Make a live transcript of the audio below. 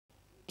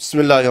بسم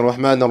الله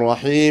الرحمن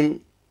الرحيم.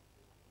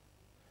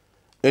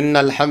 إن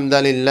الحمد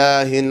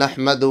لله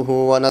نحمده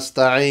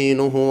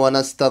ونستعينه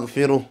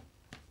ونستغفره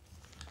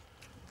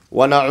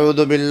ونعوذ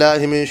بالله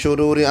من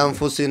شرور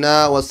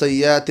أنفسنا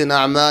وسيئات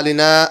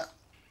أعمالنا.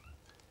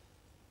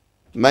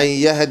 من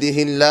يهده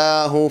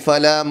الله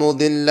فلا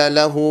مضل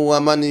له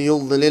ومن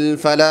يضلل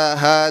فلا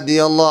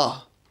هادي الله.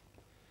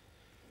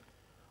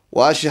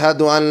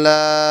 وأشهد أن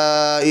لا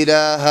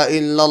إله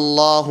إلا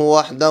الله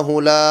وحده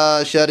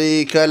لا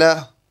شريك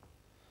له،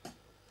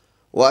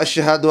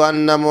 وأشهد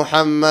أن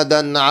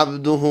محمدا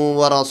عبده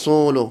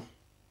ورسوله.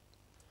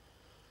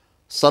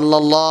 صلى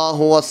الله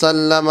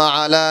وسلم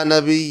على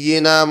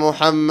نبينا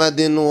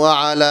محمد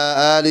وعلى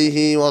آله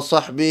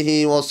وصحبه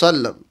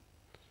وسلم.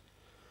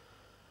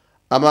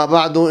 أما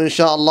بعد إن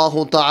شاء الله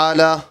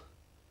تعالى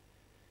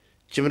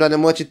chimrani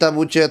mwa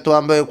kitabu chetu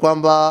ambaye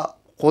kwamba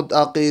Khud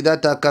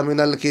Aqidataka min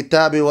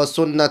alkitabi wa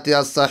sunnati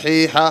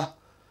as-sahiha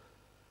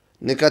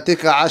ni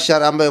katika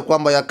 10 ambaye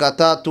kwamba ya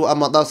katatu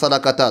ama darasa la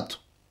katatu.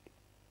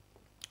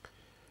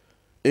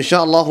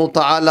 Insha Allahu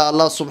ta'ala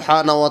Allah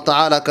subhanahu wa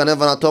ta'ala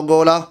kaneva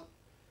natogola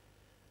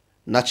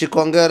na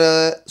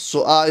chikongere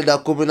suali la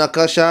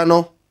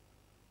 15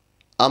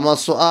 ama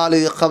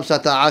suali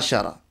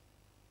 15.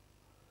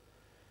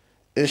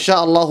 Insha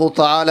Allahu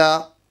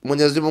ta'ala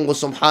Mwenyezi Mungu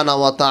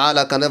subhanahu wa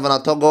ta'ala kaneva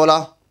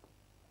natogola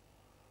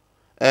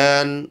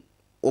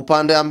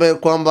upande ambaye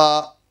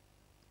kwamba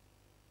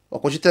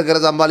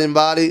wakuchitegereza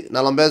mbalimbali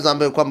na lombeza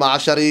ambaye kwamba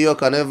 10 hiyo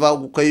kaneva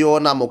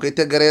ukiona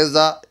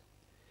mukitegereza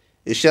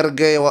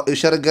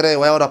ishargere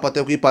wao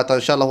napate kuipata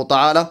inshallah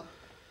taala.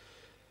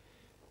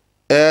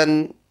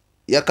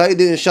 Ya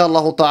kaidi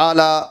inshallah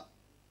taala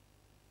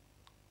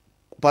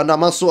panda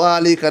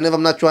maswali kaneva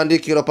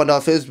mnachoandika ile panda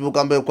wa Facebook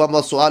ambaye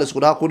kwamba swali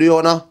sikuda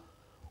kuliona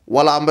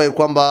wala ambaye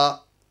kwamba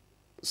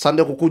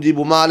sande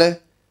kukujibu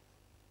male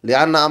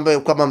liana ambaye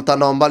kwamba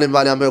mtandao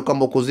mbalimbali ambaye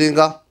kwamba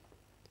kuzinga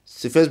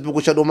si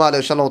Facebook chadu male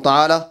inshallah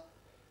taala.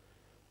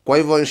 Kwa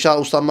hivyo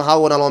inshallah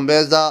usamahau na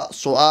lombeza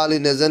swali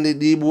nezeni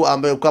dibu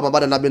ambaye kama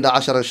baada na binda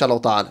 10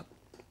 inshallah taala.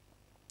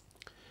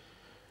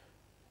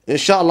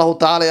 Inshallah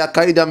taala ya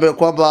kaida ambaye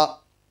kwamba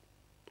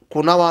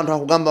kuna watu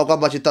kugamba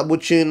kwamba kitabu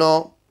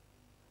chino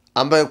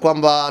ambaye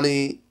kwamba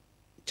ni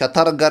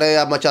chatargare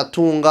ama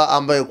chatunga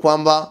ambaye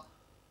kwamba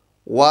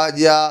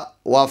waja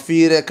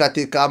wafire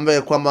katika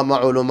ambaye kwamba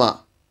mauluma,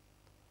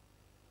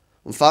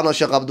 mfano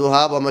Sheikh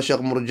Abdirahman ama Sheikh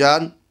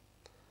Murjan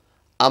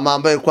ama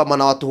ambaye kwamba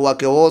na watu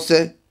wake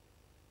wose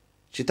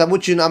kitabu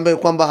chino ambaye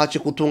kwamba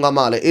hachikutunga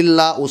male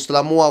illa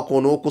uislamu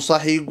wako nuku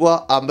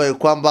sahigwa ambaye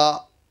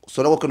kwamba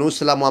sonoko kuna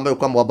uislamu ambaye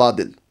kwamba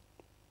wabadil.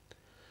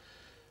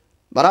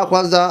 Mara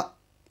kwanza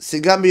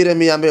sigambire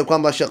mi ambaye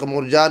kwamba Sheikh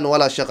Murjan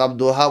wala Sheikh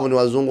Abdirahman ni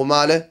wazungu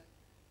male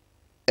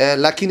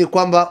lakini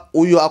kwamba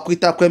huyo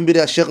akuita kwembire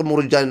ya Sheikh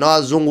Murjan na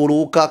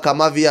wazunguluka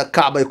kama via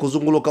Kaaba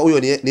ikuzunguluka huyo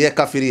ni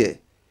kafirie.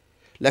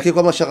 Lakini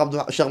kwamba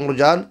Sheikh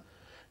Murjan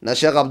na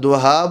Sheikh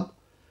Abdirahman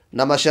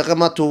na mashaka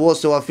matu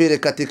wose wafire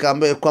katika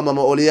ambaye kwamba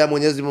maulia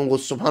Mwenyezi Mungu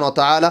subhanahu wa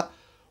ta'ala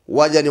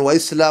waja ni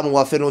waislamu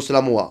wafire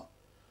uislamu wa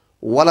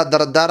wala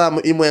dardara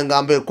muimu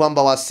ambaye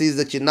kwamba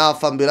wasize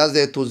chinafa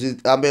mbiraze tuzi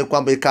ambaye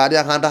kwamba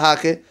ikadia handa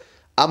hake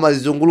ama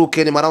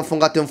zunguluke ni mara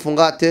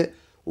mfungate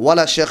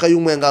wala shekha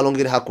yumu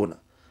alongiri hakuna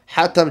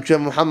hata mtume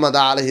Muhammad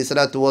alayhi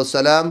salatu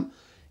wasalam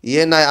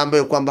yena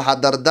ambaye kwamba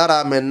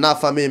hadardara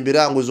menafa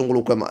mbirangu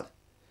zunguluke mali.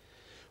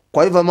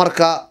 Kwa hivyo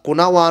marka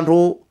kuna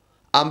watu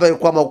ambaye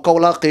kwamba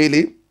ukaula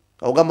qili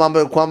au kama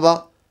ambaye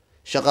kwamba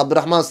Sheikh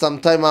Abdirahman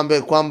sometime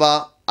ambaye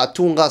kwamba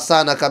atunga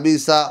sana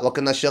kabisa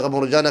wakina Sheikh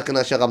Murjan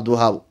na Sheikh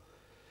Abdirahman.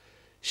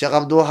 Sheikh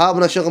Abdirahman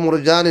na Sheikh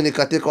Murjan ni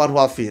katika watu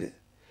wafire,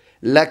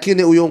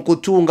 lakini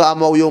uyonkutunga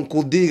ama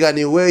uyonkudiga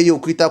ni wewe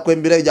ukita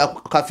kwembeleja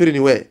kafiri ni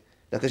wewe,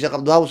 lakini Sheikh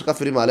Abdirahman si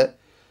kafiri male.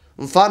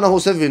 Mfano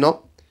husevino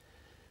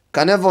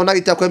kaneva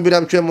unaita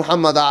kwembira mtume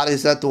Muhammad alayhi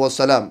salatu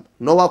wasalam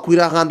no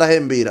wakwira handa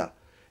hembira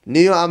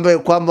niyo ambaye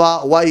kwamba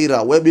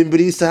waira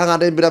webimbirisa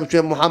handa hembira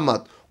mtume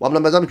Muhammad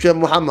wamnamaza mtume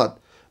Muhammad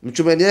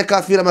mtume ni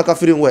kafira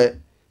makafiri we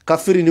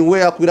kafiri ni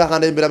we akwira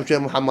handa mbele mtume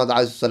Muhammad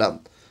alayhi salam.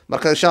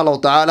 Marka inshallah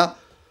taala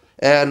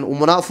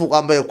umunafiq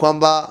ambaye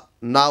kwamba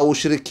na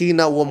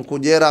ushirikina wa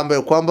mkujera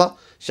ambaye kwamba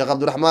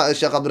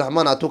Sheikh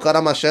Abdirahman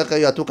atukana mashaikh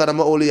atukana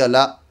maulia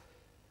la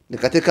ni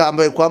katika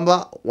ambaye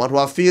kwamba watu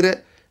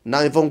wafire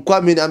na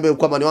mkwamini ambaye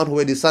kwamba ni watu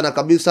wedi sana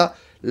kabisa,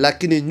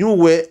 lakini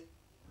nyuwe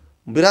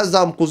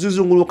mbiraza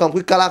mkuzizunguluka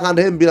mkwikala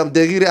handa mbele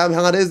mdegire am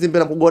handa hizi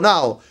mbele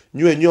mkugonao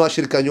nyuwe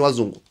washirika nyuwe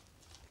wazungu.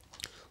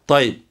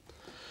 طيب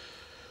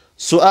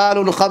سؤال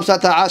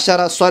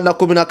 15 swali la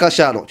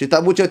 15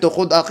 kitabu chetu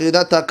Khud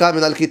Aqidataka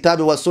min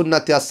alkitabi wa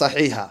sunnati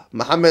as-sahiha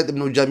Muhammad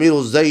ibn Jamil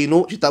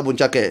az-Zainu kitabu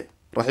chake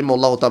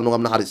rahimahullah ta'ala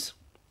ibn Haris.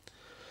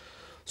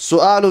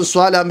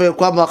 swali ambaye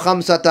kwamba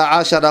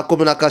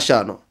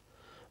 15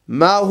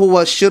 ma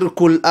huwa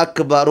shirkul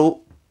akbar,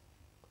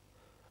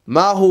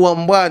 ma huwa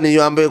mbwani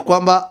ambaye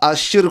kwamba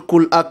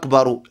ashirkul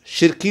akbar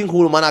shirkin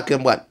hulu manake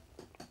mbwani.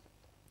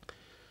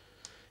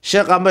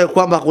 Sheikh ambaye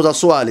kwamba kuza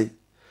swali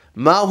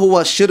ma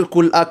huwa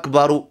shirkul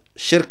akbar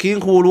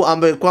shirkin hulu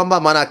ambaye kwamba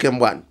manake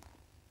mbwani.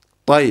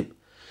 طيب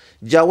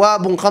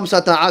Jawabun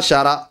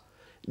 15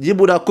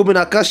 jibu la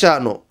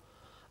 15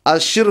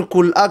 ashirku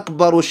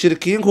al-akbaru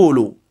shirkin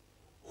hulu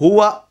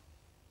huwa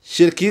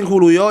shirkin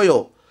hulu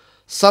yoyo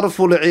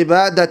sarfu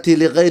al-ibadati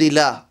li ghairi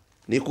Allah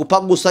ni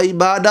kupagusa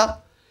ibada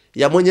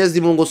ya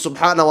Mwenyezi Mungu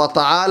Subhanahu wa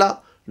Ta'ala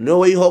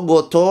no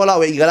ihogotola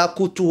weigala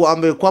kutu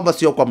ambaye kwamba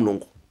sio kwa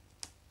Mungu.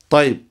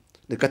 Tayib,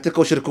 ni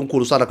katika ushiriki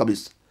mkubwa sana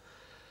kabisa.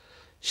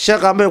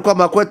 Sheikh ambaye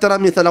kwamba kwetana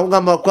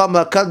mithala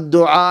kwamba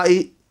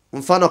kaduai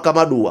mfano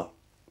kama dua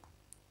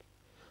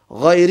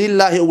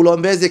ghairillahi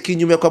ulombeze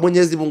kinyume kwa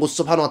Mwenyezi Mungu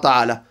Subhanahu wa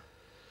Ta'ala.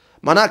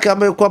 Manake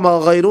ambaye kwamba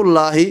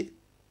ghairullahi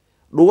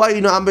dua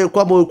ino ambaye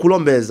kwamba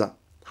ukulombeza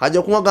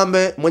haja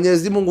kumwagambe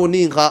Mwenyezi Mungu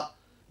ninga,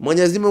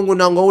 Mwenyezi Mungu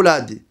nango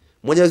uladi,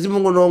 Mwenyezi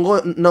Mungu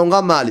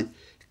naonga mali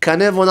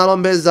kanevo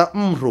nalombeza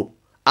mru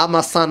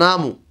ama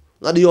sanamu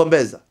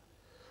ngadiombeza.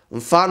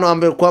 Mfano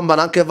ambaye kwamba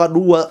nakeva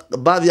dua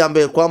baadhi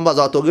ambaye kwamba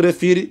za watogere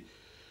firi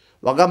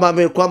wagamba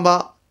ambaye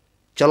kwamba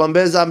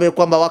chalombeza ambaye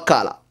kwamba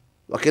wakala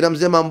wakina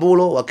mzee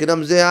Mambulo wakina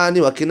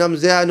mzeani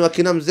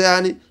wakina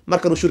mzeani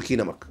maka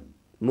nushirikina maka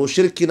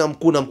nushirikina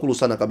mkulu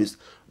sana kabisa.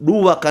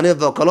 Dua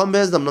kaneva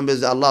wakalombeza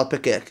mnombeze Allah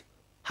peke yake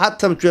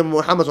hata mtume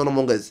Muhammad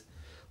wanamuongeze.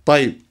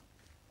 Tayib,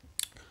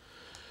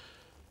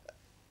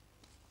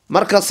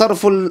 marka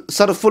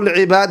sarful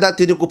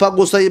ibadati ni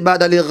kupagusa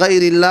ibada li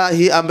ghairi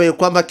Allah ambaye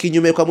kwamba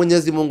kinyume kwa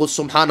Mwenyezi Mungu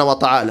Subhanahu wa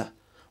Ta'ala.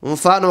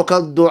 Mfano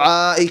ka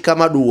duai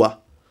kama dua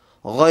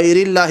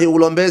ghairi Allah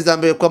ulombeza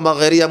ambaye kwamba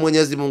ghairi ya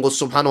Mwenyezi Mungu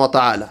Subhanahu wa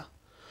Ta'ala.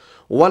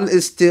 Wal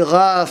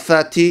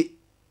istighathati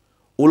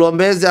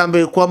ulombeza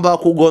ambaye kwamba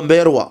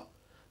kugomberwa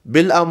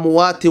bil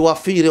amwati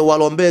wafire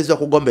walombeza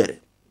kugombere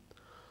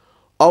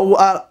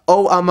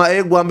au ama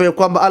ego ambaye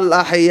kwamba al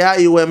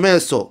ahyai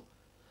wemeso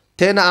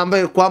tena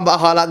ambaye kwamba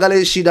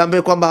halagale shida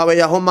ambaye kwamba hawe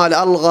yahoma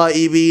al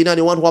ghaibina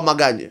ni watu wa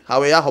maganye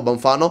hawe yaho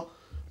mfano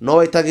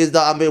no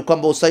itangiza ambaye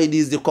kwamba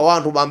usaidizi kwa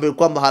watu ambaye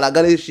kwamba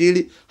halagale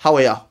shili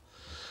hawe yaho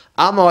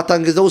ama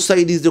watangiza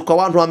usaidizi kwa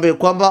watu ambaye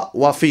kwamba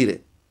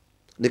wafire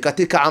ni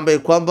katika ambaye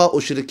kwamba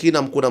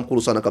ushirikina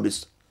mkulu sana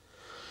kabisa.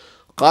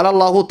 Qala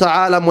Allah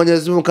Ta'ala,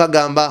 Mwenyezi Mungu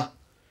kagamba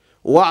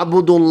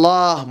wa'budu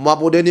Allah,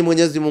 mabudeni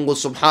Mwenyezi Mungu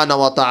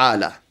Subhanahu wa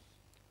Ta'ala,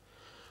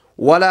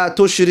 wala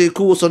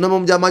tushriku sonomu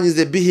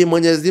mjamanyize bihi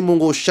Mwenyezi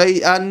Mungu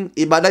shay'an,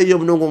 ibada hiyo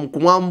Mungu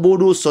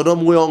mkumwabudu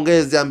sonomu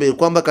yongeze ambaye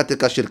kwamba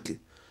katika shirki.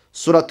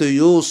 Suratu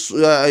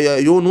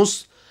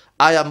Yunus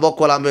aya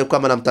mboko ambaye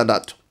kwamba na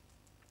mtandatu.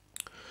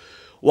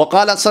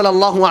 Waqala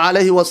sallallahu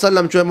alayhi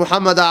wasallam chwe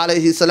Muhammad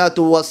alayhi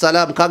salatu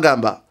wasalam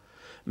kagamba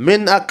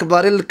min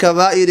akbaril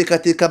kabairi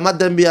katika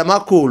madhambi ya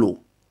makulu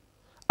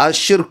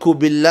ashirku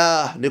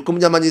billah ni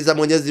kumjamanyiza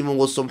Mwenyezi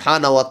Mungu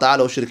Subhanahu wa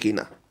Ta'ala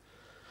ushirikina.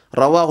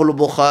 Rawahu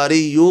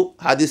al-Bukhari,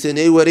 hadithi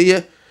ni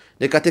wariye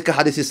ni katika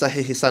hadithi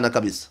sahihi sana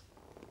kabisa.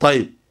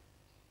 Tayib,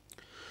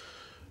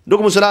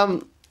 ndugu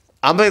Muislam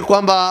ambaye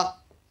kwamba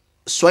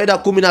swaida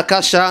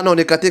 15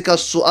 ni katika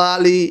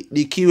swali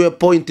likiwe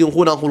pointi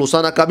nkulu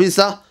sana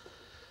kabisa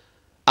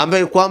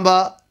ambaye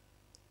kwamba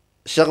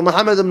Sheikh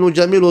Muhammad ibn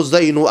Jamil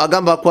Zainu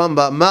agamba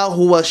kwamba ma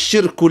huwa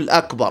shirkul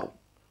akbar.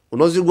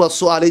 Unozigwa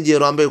swali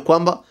jero ambaye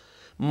kwamba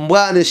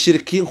mbwane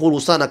shirki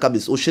nkulu sana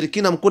kabisa,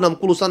 ushirikina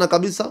mkulu sana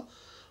kabisa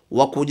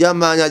wa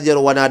kujamanya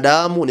jero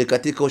wanadamu ni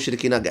katika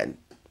ushirikina gani?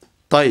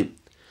 Tayib,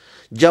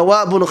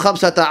 jawabun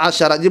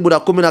 15 jibu la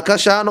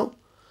 15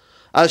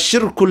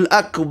 ashirkul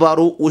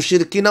akbaru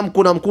ushirikina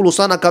mkulu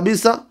sana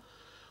kabisa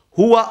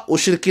huwa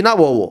ushirikina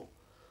wowo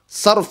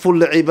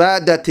sarful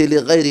ibadati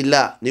li ghairi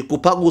Allah ni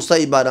kupagusa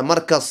ibada.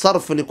 Marka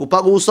sarf ni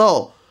kupagusa,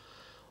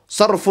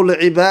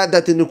 sarful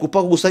ibadati ni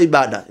kupagusa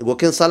ibada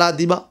igoken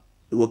salati ba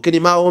igoken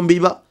maombi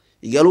ba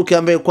igaluke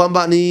ambaye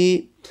kwamba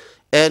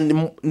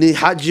ni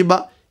haji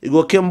ba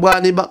igoken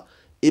bwani ba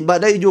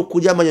ibada hiyo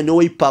kujamanya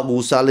ni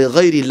ipagusa li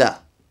ghairi Allah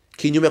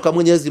kinyume kwa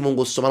Mwenyezi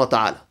Mungu Subhanahu wa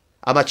Ta'ala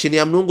ama chini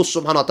ya Mungu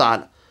Subhanahu wa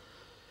Ta'ala.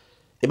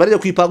 Ibada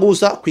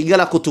kuipagusa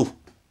kuigala kutu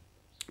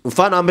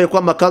mfano ambaye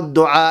kwamba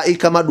kaduai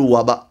kama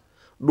dua ba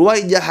dua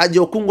ija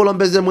haja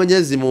kungolombeze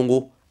Mwenyezi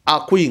Mungu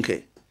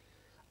akwinke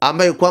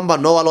ambaye kwamba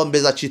no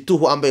walombeza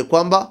chituhu ambaye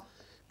kwamba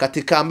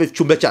katika ambaye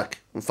chumbe chake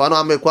mfano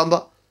ambaye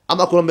kwamba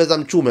ama kulombeza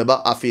mchume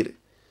ba afire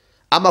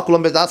ama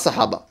kulombeza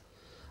sahaba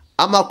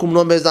ama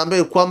kumlombeza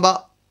ambaye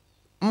kwamba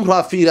mtu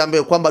afire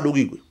ambaye kwamba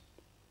dugigwe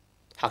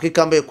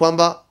hakika ambaye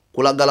kwamba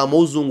kulagala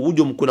muzungu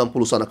ujo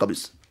mkulu sana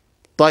kabisa.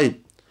 Tayib,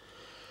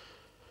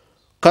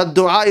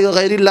 kaduai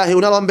ghairi Allah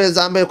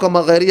unalombeza ambaye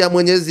kwamba ghairi ya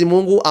Mwenyezi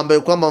Mungu ambaye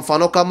kwamba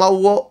mfano kama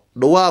huo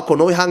dua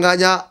kono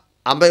ihanganya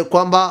ambaye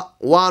kwamba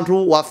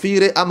watu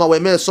wafire ama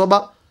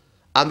wemesoba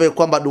ambaye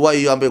kwamba dua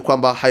hiyo ambaye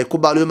kwamba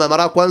haikubaliwi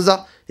mara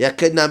kwanza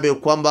yakena ambaye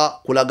kwamba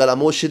kulagala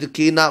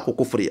mushirikina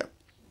kukufuria.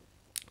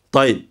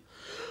 Tayib,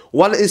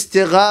 wal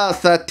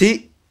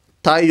istighathati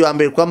tayo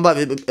ambaye kwamba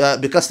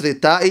bikasri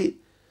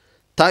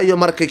tayo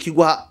marka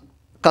kigwa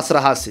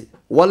kasra hasi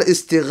wal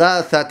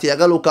istighathati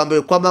agaluka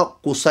ambaye kwamba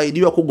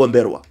kusaidiwa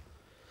kugomberwa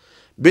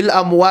bil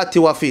amwati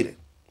wafire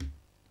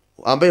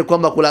ambaye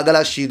kwamba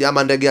kulagala shidi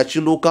ama ndege ya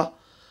chinduka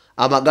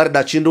ama gari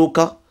da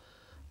chinduka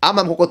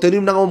ama mkokoteni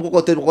mnanga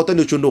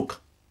mkokoteni uchunduka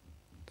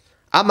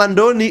ama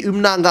ndoni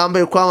imnanga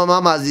ambaye kwamba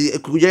mamazi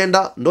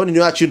kugenda ndoni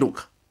niyo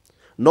achinduka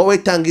no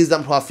wetangiza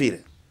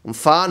mtwafire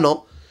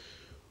mfano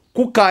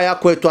kukaya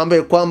kwetu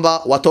ambaye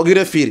kwamba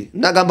watogire firi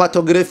nagamba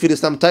togire firi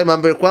sometime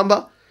ambaye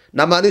kwamba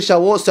na maanisha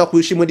wose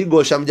kuishi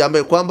mdigosha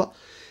mjambe kwamba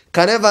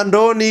kaneva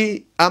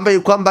ndoni ambaye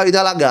kwamba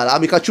idalagala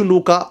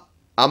amikachunduka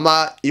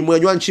ama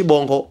imwenywa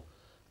nchibongo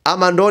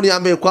ama ndoni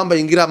ambaye kwamba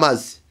ingira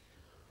mazi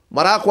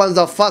mara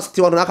kwanza fast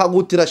wanaka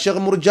gutira Sheikh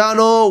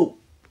Murjano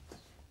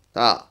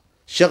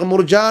Sheikh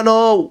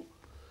Murjano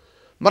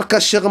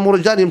marka Sheikh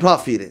Murjani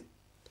mtafire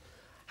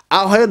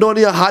au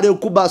ndoni hadi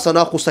kubasa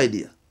na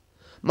kusaidia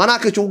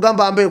manake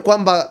chugamba ambaye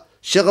kwamba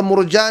Sheikh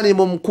Murjani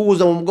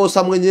mumkuza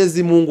mumgosa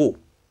Mwenyezi Mungu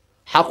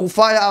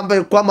hakufaya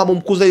ambaye kwamba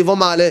mumkuza hivyo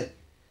male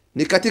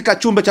ni katika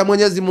chumbe cha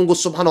Mwenyezi Mungu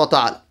Subhanahu wa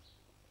Ta'ala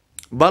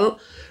bal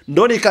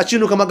ndoni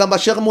kachinu kama gamba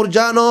Sheikh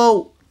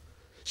Murjano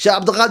Sheikh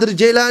Abdulqadir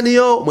Jilani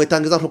yo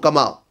mwetangiza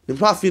kama ni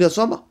mfafire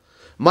soma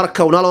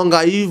marka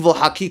unalonga hivyo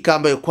hakika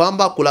ambaye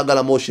kwamba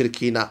kulagala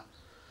mushirikina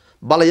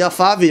bal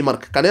yafavi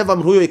marka kaneva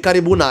mhuyo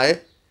ikaribu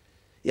naye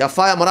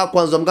yafaya mara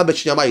kwanza mgambe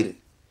chinyamaire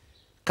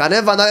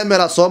kaneva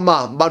nalemera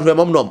soma bantu ya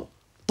mamnomo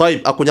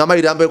طيب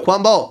akunyamaire ambaye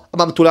kwamba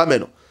ama mtula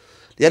ameno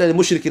yani ni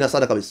mushrikina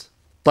sana kabisa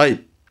طيب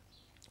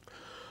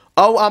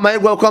au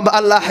amaigwa kwamba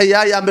Allah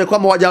hayai ambaye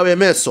kwamba wajawe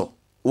meso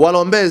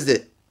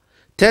walombeze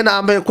tena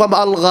ambaye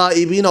kwamba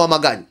alghaibina wa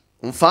magani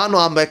mfano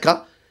ambaye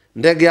ka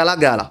ndege ya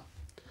lagala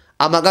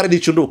ama gari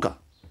dichunduka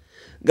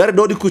gari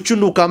dodi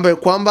kuchunduka ambaye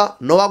kwamba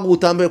no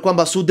waguta ambaye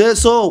kwamba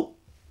sudeso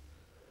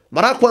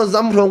mara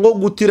kwanza mrongo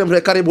gutire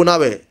mre karibu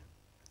nawe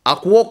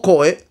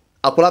akuokoe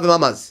akulave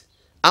mamazi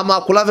ama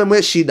akulave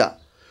mweshida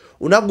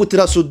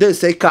unagutira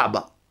sudesa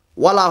ikaba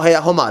wala haya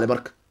homale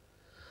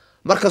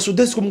marka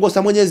sudesa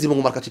kumgosa Mwenyezi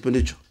Mungu marka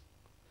chipendicho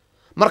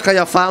marka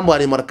yafahamu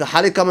ani marka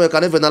hali kama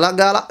yakaneve na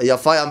lagala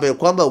yafaya ambaye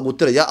kwamba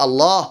ugutire ya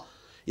Allah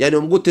yani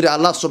umgutire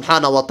Allah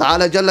Subhanahu wa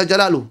Ta'ala jalla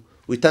jalaluhu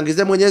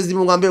uitangize Mwenyezi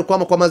Mungu ambaye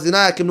kwamba kwa mazina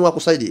yake mnu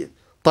akusaidie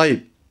طيب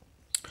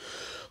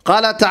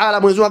قال تعالى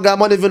Mwenyezi Mungu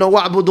amani vino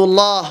wa'budu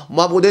Allah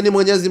mabudeni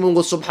Mwenyezi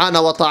Mungu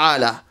Subhanahu wa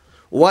Ta'ala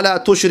wala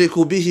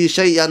tushriku bihi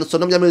shay'an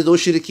sonomja mwezo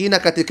ushirikina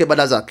katika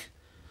ibada zake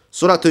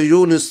suratu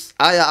Yunus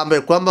aya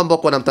ambaye kwamba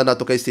mboko na mtandao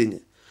kaisinye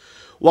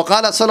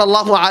وقال صلى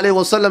الله عليه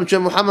وسلم شيخ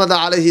محمد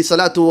عليه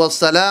الصلاة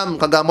والسلام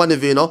كغامani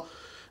vino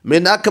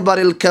min akbar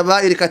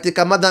alkabair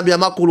katika madhambi ya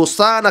makulu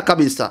sana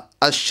kabisa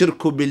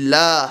ashirku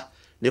billah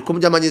ni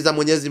kumjamaniza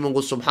Mwenyezi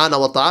Mungu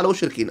Subhanahu wa Ta'ala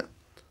ushirikina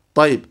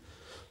طيب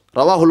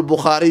رواه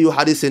البخاري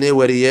حديث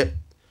نيوريه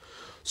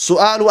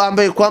سؤال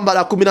ambaye kwamba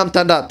la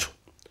 16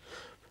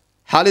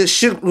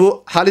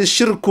 هل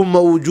الشرك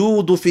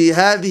موجود في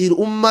هذه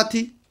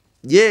الأمة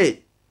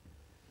je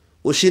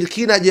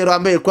ushirikina jero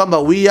ambaye kwamba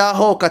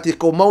wiyaho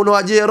katika umauno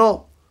wa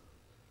jero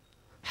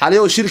hali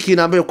ya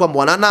ushirikina ambaye kwamba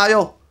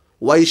wananayo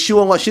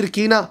waishiwa wa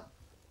shirikina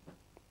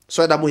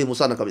swala muhimu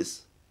sana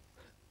kabisa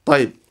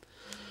طيب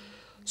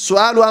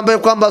swali ambaye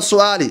kwamba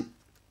swali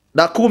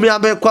la 10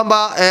 ambaye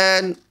kwamba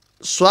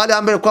swali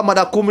ambaye kwamba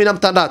la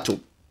 16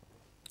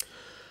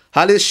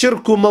 hali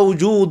shirku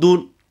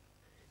mawjudun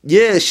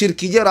je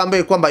shirki jero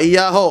ambaye kwamba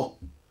iyaho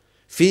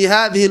fi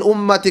hadhihi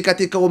al-ummati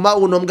katika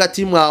umauno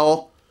mgati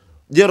mwao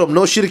jero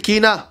mno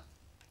shirikina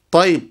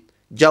طيب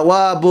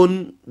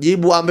jawabun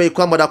jibu ambaye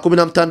kwamba la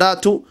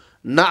 16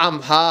 naam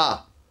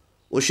ha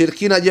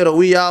ushirikina jero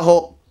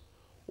wiyaho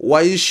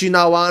waishi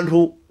na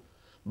wantu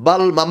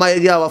bal mama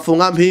yega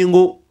wafunga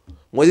mpingu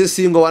mwezi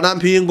singo wana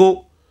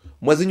mpingu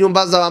mwezi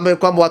nyumba za ambaye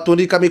kwamba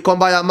watundika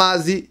mikomba ya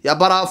mazi ya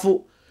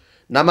barafu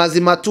na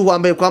mazi matuhu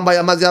ambaye kwamba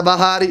ya mazi ya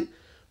bahari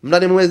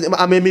mnani mwezi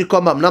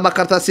amemikomba mna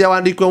makaratasi ya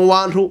waandikwe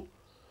wantu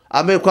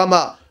ambaye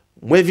kwamba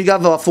mwezi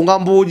gava wafunga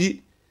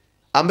mbuji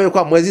ambaye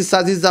kwa mwezi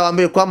saziza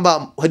ambaye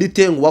kwamba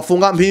haditengu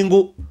wafunga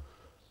mpingu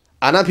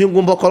ana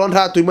mpingu mbokolo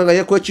ntatu imwenga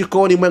ye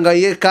kwechikoni imwenga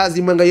ye kazi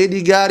imwenga ye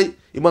digari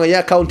imwenga ye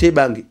account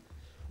banki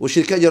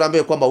ushirika jero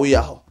ambaye kwamba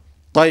wiyaho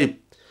طيب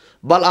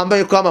bal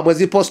ambaye kwamba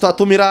mwezi posta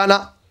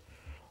tumirana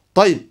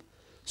طيب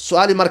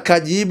swali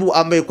markajibu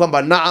ambaye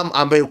kwamba naam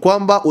ambaye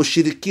kwamba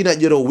ushirikina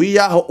jero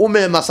wiyaho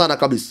umema sana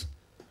kabisa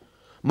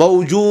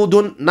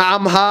mawjudun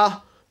naam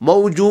ha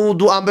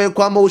mawjudu ambaye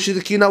kwamba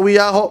ushirikina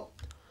wiyaho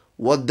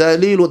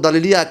wadalilu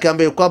dalili yake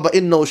ambaye kwamba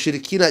inna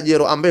ushirikina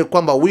jero ambaye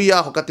kwamba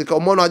wiyaho katika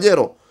umono wa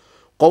jero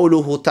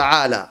qawluhu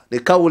ta'ala ni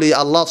kauli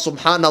Allah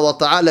Subhanahu wa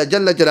Ta'ala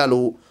jalla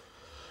jalaluhu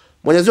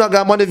Mwenyezi Mungu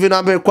agamwani vina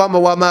ambaye kwamba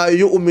wama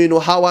yu'minu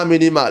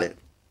hawamini male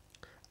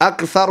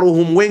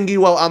aktharuhum wengi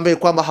wao ambaye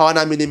kwamba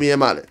hawanaamini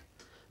male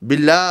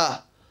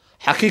billah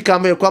hakika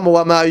ambaye kwamba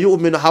wama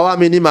yu'minu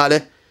hawamini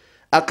male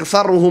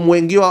aktharuhum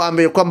wengi wao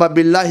ambaye kwamba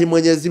billahi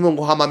Mwenyezi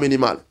Mungu hawamini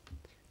male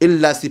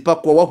illa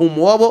sipakwa wahum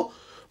wao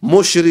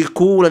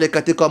mushrikuna ni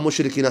katika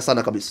mushrikina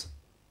sana kabisa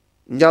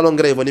njalo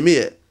ngere hivyo ni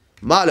mie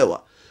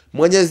malewa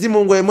Mwenyezi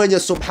Mungu mwenye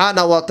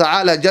Subhanahu wa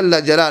Ta'ala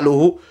jalla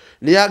jalaluhu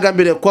ni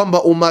agambire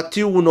kwamba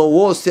umati uno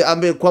wose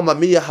ambaye kwamba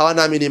mia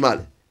hawanaamini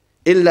male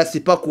illa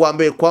sipaku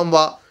ambaye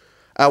kwamba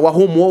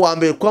wahumu wao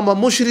ambaye kwamba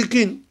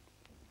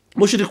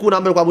mushrikuna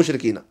ambaye kwa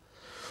mushrikina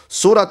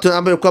sura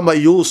ambaye kwamba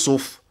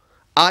Yusuf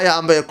aya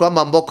ambaye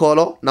kwamba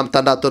mbokolo na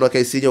mtandatoro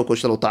kaisinye uko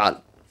inshallah taala.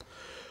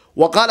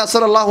 Waqala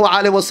sallallahu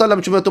alayhi wasallam,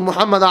 Mtume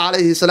Muhammad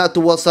alayhi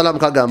salatu wasallam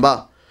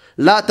kagamba,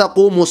 la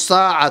taqumu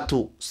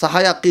saatu,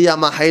 sahaya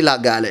qiyama haila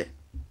gale,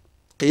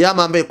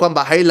 qiyama ambaye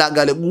kwamba haila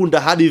gale gunda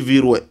hadi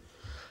virwe,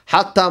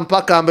 hata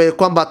mpaka ambaye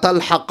kwamba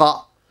talhaqa,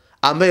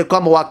 ambaye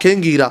kwamba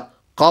wakengira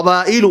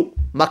qabailu,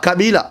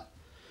 makabila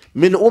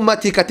min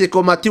ummati, katika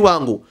umati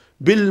wangu,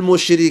 bil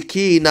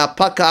mushrikina,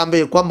 paka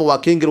ambaye kwamba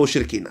wakengira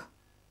ushirikina,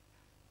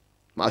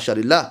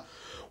 maashallah,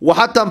 wa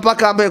hata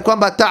mpaka ambaye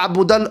kwamba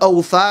ta'budal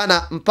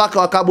awthana, mpaka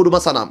wakabudu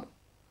masanamu.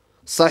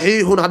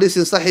 Sahihun,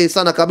 hadithi sahihi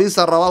sana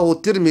kabisa, rawahu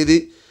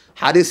Tirmidhi,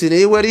 hadithi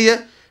ni wariye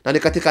na ni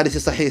katika hadithi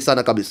sahihi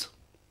sana kabisa.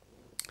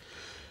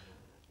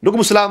 Ndugu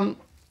Muislam,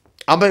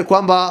 ambaye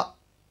kwamba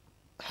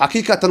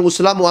hakikatan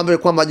Uislamu ambaye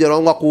kwamba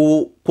jero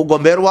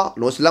kugomberwa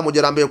na Uislamu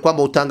jero ambaye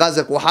kwamba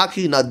utangaze kwa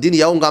haki na dini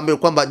ya unga ambaye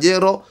kwamba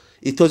jero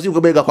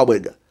itozigwe bega kwa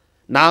bega.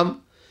 Naam,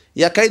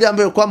 ya kaida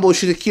ambaye kwamba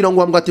ushirikina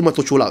unga mgati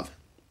matuchulave.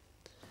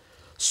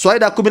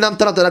 Swaida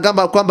 13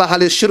 tunagamba kwamba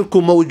hali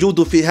shirku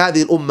mawjudu fi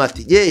hadhihi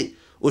ummati. Je,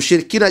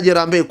 ushirikina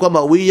jero ambaye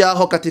kwamba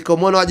wiyaho katika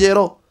mwana wa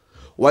jero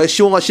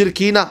waishiwa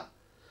washirikina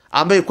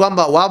ambaye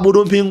kwamba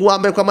waabudu mpingu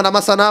ambaye kwamba na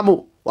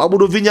masanamu,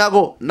 waabudu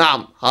vinyago.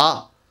 Naam,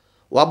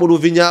 waabudu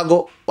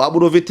vinyago,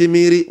 waabudu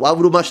vitimiri,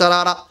 waabudu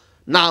masharara.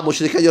 Naam,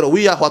 ushirikina jero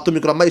wiyaho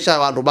watumikira maisha ya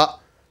wandu ba.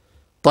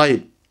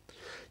 Tayib,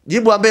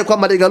 jibu ambaye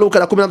kwamba ligaluka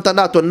na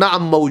 16,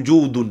 naam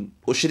mawjudun,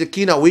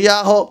 ushirikina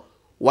wiyaho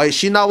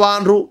waishina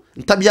wandu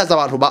ntabia za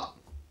wandu ba.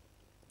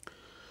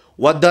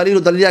 Wadalilu,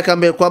 dalili yake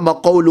ambaye kwamba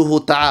qawluhu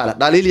ta'ala,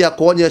 dalili ya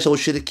kuonyesha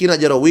ushirikina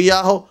jero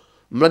wiyaho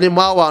mlani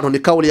mwa wandu ni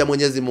kauli ya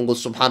Mwenyezi Mungu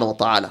subhanahu wa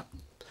ta'ala.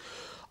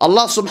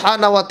 Allah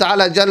subhanahu wa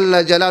ta'ala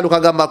jalla jalalu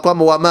kagamba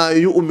kwamba wama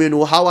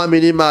yu'minu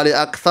hawamini male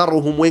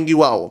aktharuhum, wengi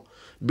wao,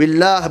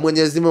 billah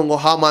Mwenyezi Mungu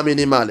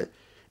hawamini male,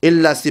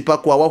 illa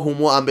sipakwa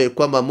wahumu ambaye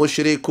kwamba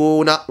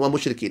mushrikuna wa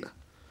mushrikina.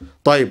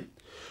 Tayib,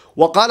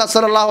 waqala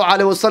sallallahu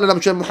alayhi wasallam,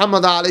 Mtume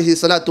Muhammad alayhi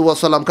salatu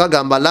wasallam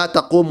kagamba, la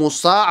taqumu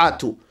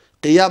saatu,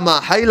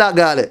 qiyama haila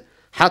gale,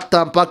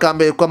 hatta mpaka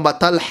ambaye kwamba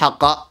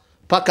talhaqa,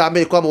 mpaka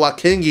ambaye kwamba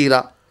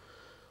wakengira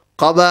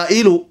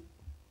qabailu,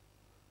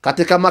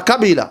 katika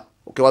makabila,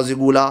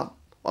 wazigula,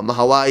 wa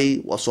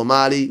Mahawai, wa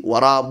Somali,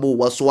 Warabu,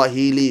 wa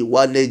Swahili,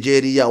 wa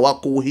Nigeria, wa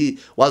Kuhi,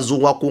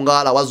 wazungu wa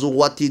Kungala, wazungu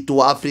wa Titu,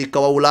 wa Afrika,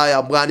 wa Ulaya,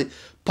 Afghani,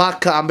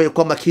 paka ambaye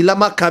kwamba kila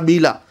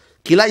makabila,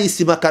 kila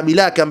isi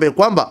makabila yake ambaye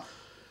kwamba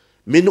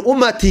min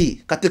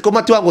umati, katika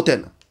umati wangu,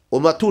 tena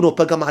umatu no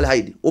paka mahali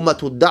haidi,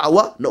 umatu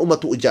da'wa na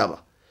umatu ijaba.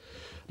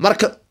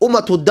 Marka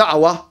umatu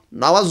da'wa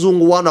na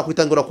wazungu wana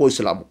kuitangira kwa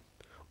Uislamu,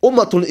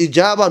 ummatul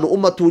ijaba na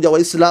ummatu wa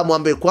Uislamu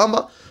ambaye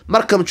kwamba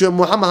marka Mtume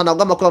Muhammad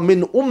anagamba kwa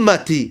min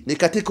ummati ni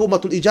katika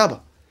ummatul ijaba,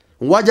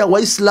 waja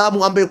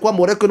Waislamu ambaye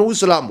kwamba wareko na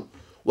Uislamu,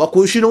 wa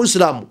kuishi na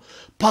Uislamu,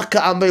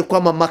 paka ambaye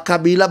kwamba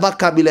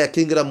makabila ya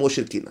kingira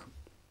mushrikina.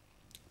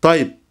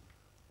 Tayib,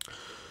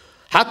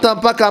 hata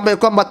mpaka ambaye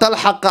kwamba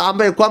talhaqa,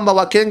 ambaye kwamba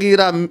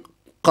wakengira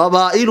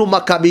qabailu,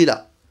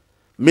 makabila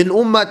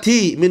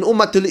min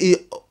ummatil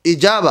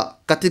ijaba,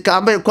 katika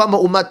ambaye kwamba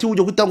umati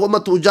ujo kutangu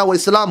umatu uja wa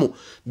Islamu,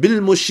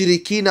 bil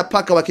mushrikina,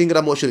 paka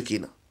wakingira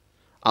mushrikina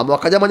ama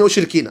wakajamanya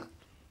ushirikina.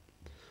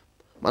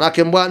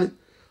 Manake mbwani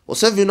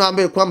usevino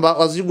ambaye kwamba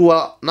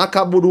wazigwa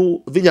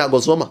nakabudu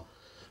vinyago, soma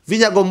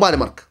vinyago mbwani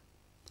marka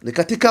ni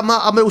katika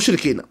ma ambaye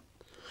ushirikina.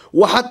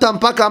 Wa hata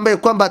mpaka ambaye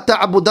kwamba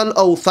ta'budal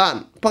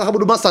awthan, paka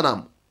kabudu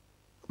masanamu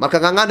marka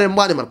ngangane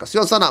mbwani marka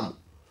sio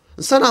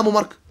sanamu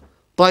marka.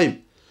 Tayib,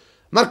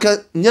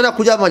 marka nyana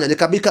kujamanya ni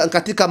kabika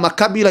katika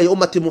makabila ya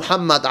ummati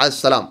Muhammad alayhi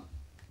salam,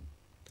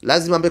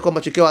 lazima ambaye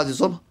kwamba chekea wazi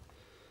soma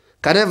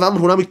kaneva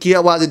amru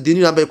namikia wazi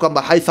dini ambaye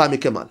kwamba haifahamu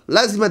kemala,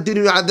 lazima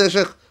dini ya adha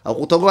sheikh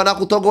akutogola na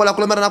kutogola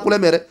kulemera na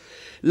kulemere,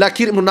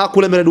 lakini mna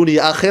kulemere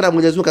dunia akhira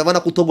Mwenyezi Mungu kavana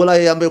kutogola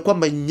yeye ambaye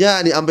kwamba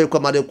nyani ambaye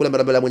kwamba ndio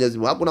kulemera mbele ya Mwenyezi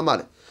Mungu hakuna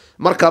male.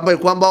 Marka ambaye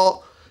kwamba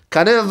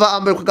kaneva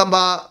ambaye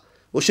kwamba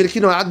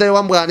ushirikina wa adha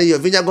wa mbwani hiyo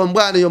vinyago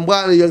mbwani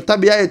hiyo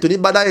tabia yetu ni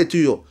baadaye yetu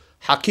hiyo,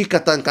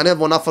 hakikatan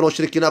kaneva unafanya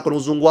ushirikina kwa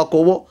uzungu wako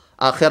huo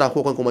akhira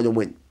kwa manyo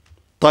mwenye.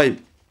 Tayib,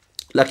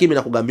 lakini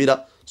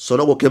nakugambira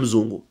sonogo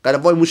kemzungu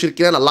kaneva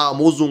mushirikina la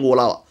muzungu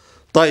wala.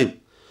 Tayib,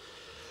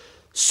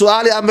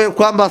 swali ambaye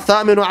kwamba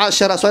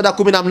 18 swali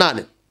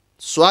 18,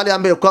 swali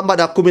ambaye kwamba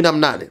da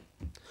 18,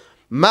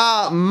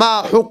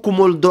 ma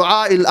hukmu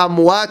al-du'a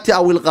al-amwat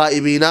au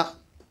al-ghaibina,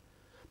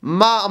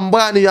 ma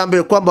mbani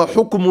ambaye kwamba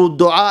hukmu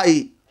du'a,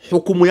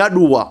 hukumu ya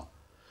dua,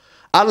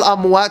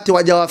 al-amwat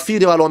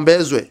wajawafiri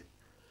walombezwe,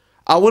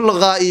 au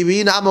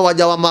al-ghaibina ama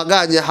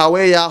wajawamaganya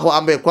hawe yaho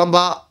ambaye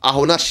kwamba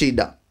ahuna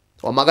shida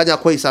wamaganya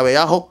kwa isawe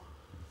yaho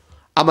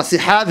ama si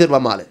hadhir wa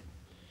male,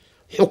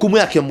 hukumu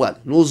yake mbali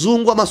ni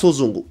uzungu ama si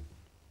uzungu.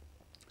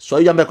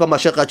 Swali ambaye kwamba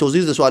shaka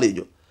chozize swali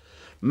hiyo,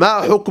 ma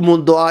hukmu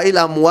du'a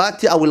ila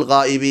amwati au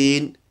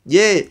al-ghaibin,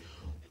 je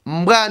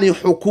mbani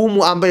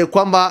hukumu ambaye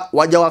kwamba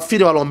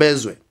wajawafiri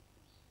walombezwe.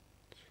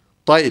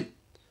 Tayib,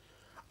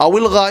 au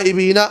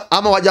al-ghaibina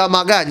ama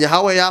wajamaganya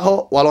hawe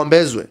yaho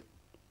walombezwe,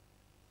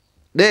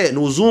 de ni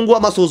uzungu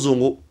ama si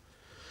uzungu?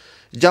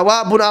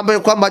 Jawabu ambaye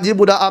kwamba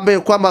jibu da ambaye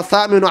kwamba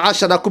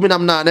 18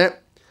 18,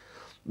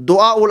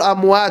 duaul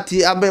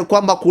amwati ambaye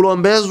kwamba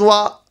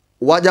kulombezwa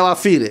waja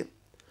wafire,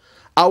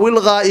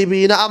 awil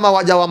ghaibina ama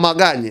waja wa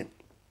maganye,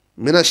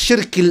 mina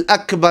shirki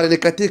al-akbar, ni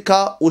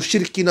katika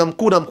ushirikina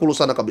mkuu na mkulu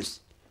sana kabisa,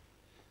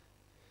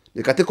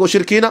 ni katika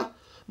ushirikina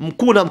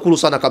mkuu na mkulu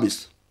sana kabisa.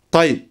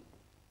 Tayib,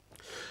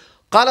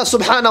 qala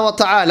subhanahu wa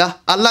ta'ala,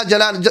 Allah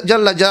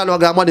jalla jalaluhu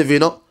agamani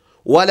vino,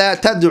 wala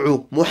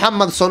tad'u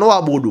Muhammad sono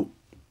abudu,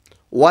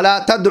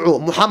 wala tad'u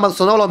Muhammad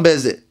sono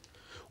lombeze,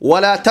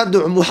 wala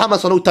tad'u Muhammad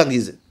sono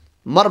utangize.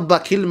 Marba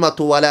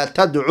kilmatu wala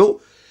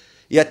tad'u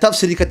ya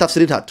tafsiri ka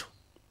tafsiri tatu,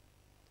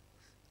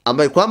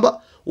 ambaye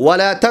kwamba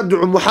wala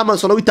tad'u Muhammad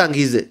sono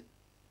utangize,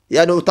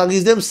 yani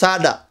utangize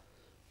msaada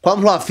kwa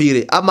mtu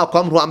afire ama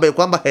kwa mtu ambaye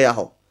kwamba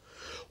heyaho.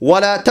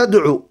 Wala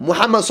tad'u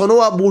Muhammad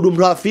sono abudu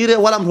mtu afire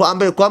wala mtu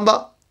ambaye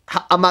kwamba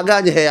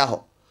amaganye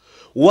heyaho.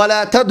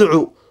 Wala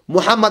tad'u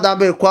Muhammad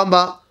ambaye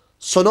kwamba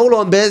sono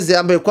ulombeze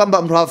ambaye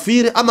kwamba mtu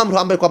afire ama mtu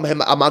ambaye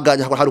kwamba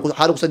amaganye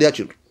harukusaidia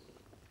chintu.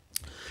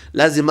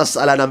 Lazima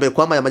masala ambaye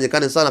kwamba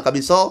yamanyekane sana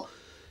kabisa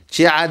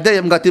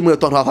chiade mgatimu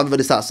yetu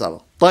hafahamu sasa.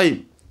 Tayib,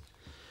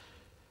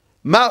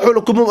 ma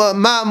hukumu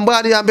ma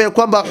mbani ambaye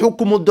kwamba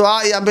hukumu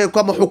dua ambaye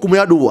kwamba hukumu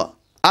ya dua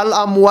al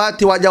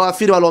amwati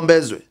wajawafiri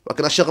walombezwe,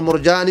 wakina Sheikh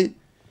Murjani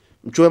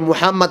mchwe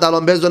Muhammad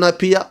alombezwe, na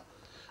pia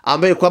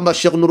ambaye kwamba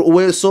Sheikh Nur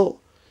Uweso,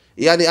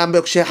 yani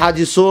ambaye Sheikh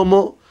Haji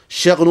Somo,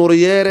 Sheikh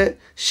Nuriyere,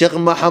 Sheikh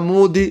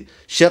Mahamudi,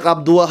 Sheikh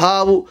Abdul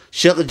Wahhab,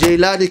 Sheikh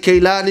Jailani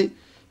Kailani,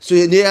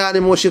 yani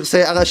mo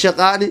Sheikh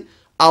Ani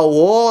au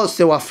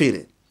wose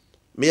wafire.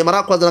 Mimi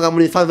mara kwanza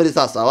ngamnifanya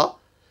sasa wa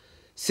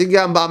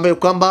sigamba ambaye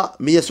kwamba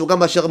mimi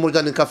sugamba Sheikh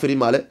Murjani kafiri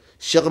male.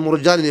 Sheikh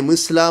Murjani ni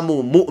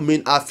Muislamu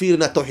mu'min afiri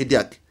na tauhid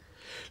yake,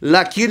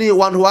 lakini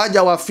wanu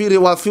waja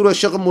wafiri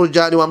Sheikh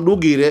Murjani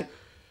wamdugire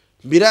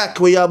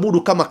biraki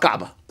wayabudu kama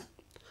Kaaba.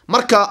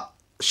 Marka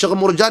Sheikh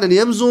Murjani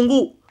ni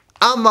mzungu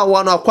ama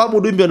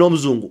wanakwabudu imbira no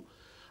mzungu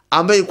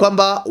ambaye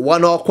kwamba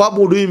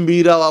wanakwabudu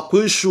imbira wa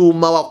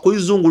kuishuma wa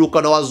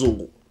kuizunguluka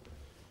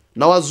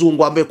na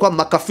wazungu ambaye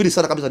kwamba makafiri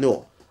sana kabisa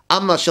niwo.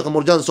 Ama Sheikh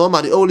Murjani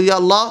soma ni awliya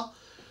Allah,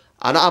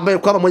 ana ambaye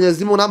kwamba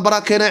Mwenyezi Mungu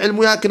anambaraka na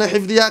ilmu yake na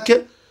hifadhi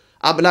yake,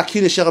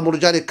 lakini Sheikh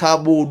Murjani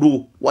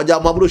kabudu waja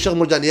mabudu Sheikh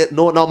Murjani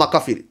na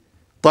makafiri.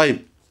 Tayib,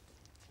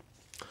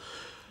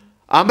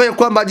 ambaye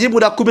kwamba jibu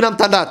da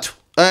 13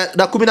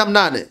 da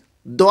 18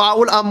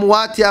 duaul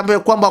amwati ambaye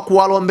kwamba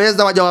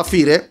kuwalombeza waja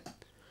wafire,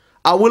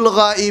 awil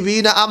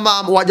ghaibina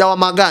ama waja wa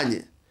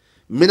maganye,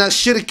 mina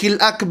shirki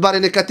al-akbar,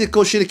 ni katika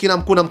ushirikina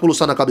mkuu na mkulu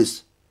sana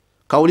kabisa.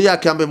 Kauli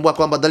yake ambaye mbwa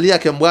kwamba dalili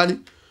yake mbwani,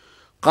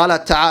 qala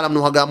ta'ala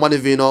mnuhagamani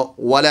vino,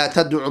 wala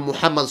tad'u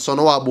Muhammad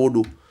sono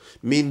abudu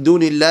min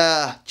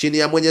dunillah, chini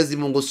ya Mwenyezi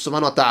Mungu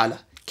subhanahu wa ta'ala,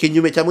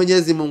 kinyume cha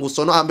Mwenyezi Mungu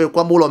sono ambaye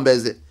kwamba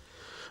ulombeze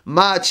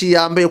machi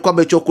ambaye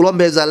kwamba icho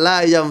kulombeza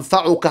la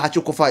yanfa'uka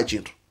hachukufai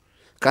chintu.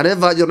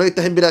 Kaneva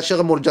jonaita himbira Sheikh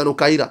Murjani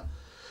ukaira,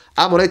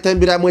 ama unaita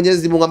himbira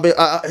Mwenyezi Mungu ambaye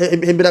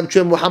himbira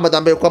mchwe Muhammad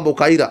ambaye kwamba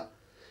ukaira,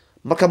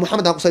 maka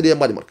Muhammad hakusaidia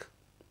mbali, marka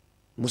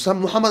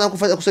Muhammad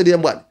hakusaidia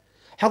mbali,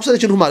 hakusaidia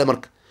chintu male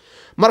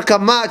marka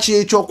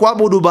machi icho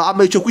kuabudu ba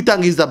ama icho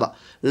kuitangiza ba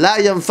la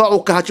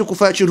yanfa'uka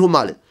hachukufai chintu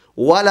male,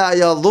 wala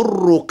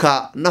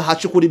yadhurruka na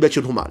hachukulibe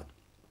chintu male.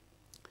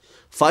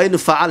 Fa in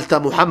fa'alta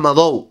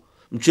Muhammadu,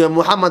 mchwe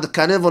Muhammad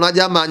kanevo na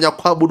jamanya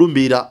kuabudu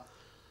mbira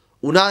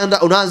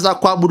unaanza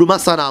kuabudu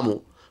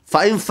masanamu,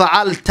 fa in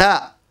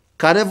fa'alta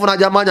kanevo na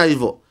jamanya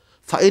hivyo,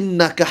 fa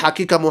innaka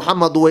hakika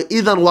Muhammad wa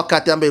idhan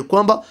wakati ambaye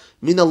kwamba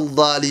minal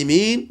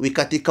dhalimin,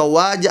 wikatika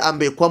waja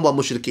ambaye kwamba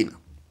mushrikina.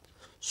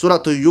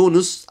 Suratu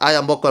Yunus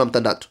aya mboko na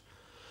mtandatu.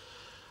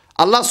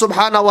 Allah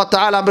subhanahu wa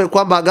ta'ala ambaye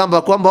kwamba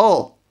agamba kwamba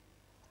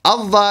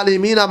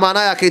adh-dhalimina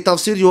maana yake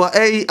tafsiri wa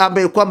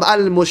ambaye kwamba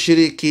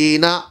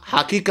al-mushrikina,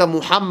 hakika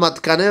Muhammad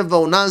kaneva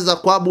unaanza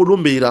kuabudu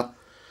mbira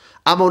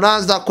ama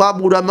unaanza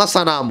kuabudu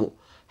masanamu,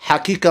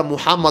 hakika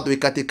Muhammad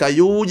katika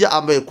yuja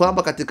ambaye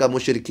kwamba katika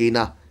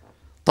mushrikina.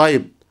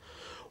 Tayib,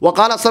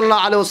 waqala sallallahu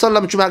alayhi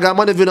wasallam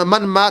chumagamani vina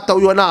man mata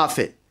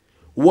yunafe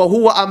wa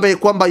huwa ambaye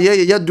kwamba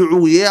yeye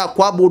yad'u ya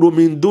kuabudu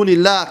min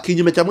dunillah,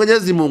 kinyume cha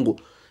Mwenyezi Mungu,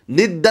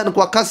 niddan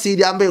kwa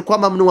kasidi ambaye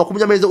kwamba mnua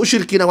kumjameza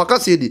ushirikina kwa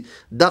kasidi,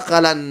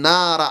 dakhala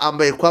nara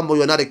ambaye kwamba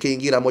yonare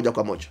kiingira moja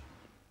kwa moja.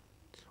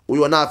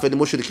 Huyo nafe ni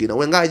mushrikina.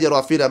 Wenga hijero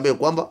afira ambaye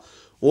kwamba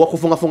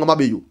wakufunga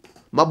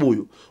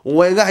mabuyu.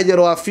 Wenga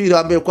hijero afira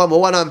ambaye kwamba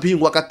wana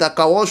mpingu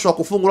akataka woshwa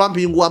kufungula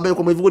mpingu ambaye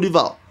kwa mvigo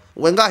divao.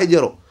 Wenga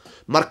hijero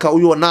marka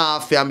huyo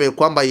nafe ambaye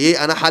kwamba yeye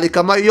ana hali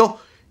kama hiyo,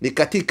 ni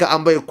katika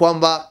ambaye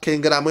kwamba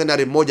kengera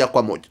mwenari moja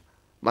kwa moja.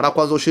 Mara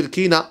kwanza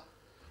ushirikina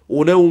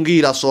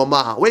uneungira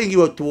somaha wengi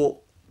watu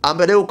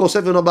ambaye uko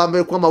seven no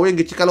ambaye kwamba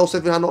wengi chikala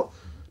seven hano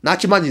na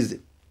chimanyize,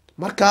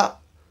 marka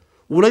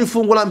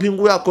unaifungula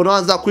mpingu yako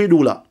naanza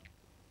kuidula,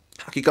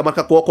 hakika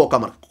marka kuokoka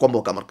marka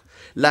kukomboka marka,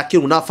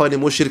 lakini unafa ni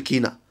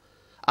mushrikina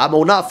ama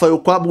unafa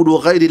kuabudu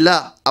ghairi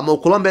la ama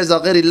ukulombeza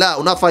ghairi la,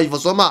 unafa hivyo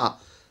somaha,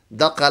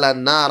 dakhala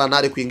nara,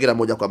 nari kuingira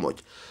moja kwa moja.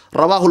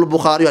 Rawahu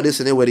al-Bukhari,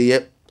 hadithi ni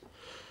wariye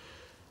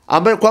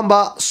ambaye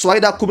kwamba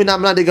swaida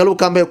 18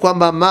 galuka ambaye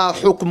kwamba ma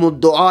hukmu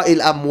du'a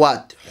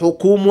al-amwat,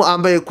 hukumu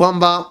ambaye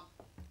kwamba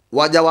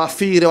waja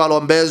wafire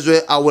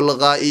walombezwe au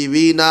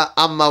alghaibina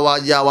ama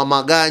waja wa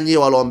maganyi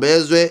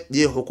walombezwe,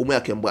 je hukumu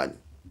yake mbwani?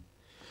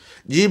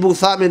 Jibu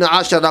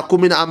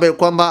 18 ambaye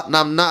kwamba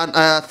namna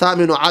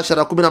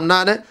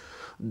 18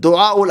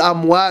 duaul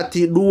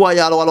amwati, dua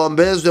ya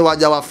walombezwe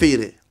waja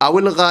wafire au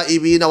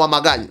alghaibina wa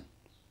maganyi.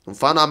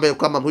 Mfano ambaye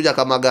kwamba mhuja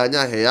kama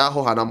maganya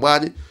heyaho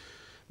hanambwani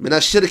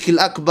mina shirki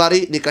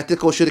al-akbari, ni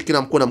katika ushiriki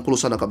na mkuu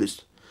sana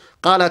kabisa.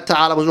 Qala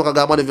ta'ala, Mwenyezi Mungu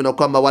akamwambia vina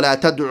kwamba wala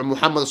tad'u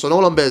Muhammad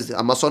sallallahu alaihi wasallam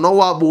ama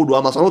sono abudu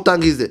ama sono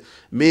tangize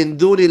min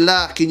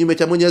dunillah, kinyume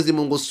cha Mwenyezi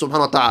Mungu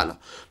subhanahu wa ta'ala,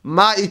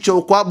 ma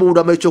icho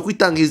kuabudu ama icho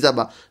kuitangiza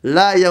ba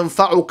la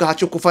yanfa'uka,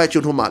 hachukufanya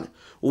chintu male,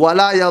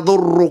 wala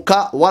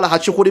yadhurruka, wala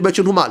hachukuribe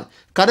chintu male.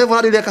 Kanevo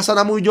nadile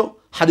kasana mujo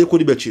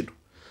hadikuribe chintu,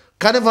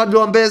 kanevo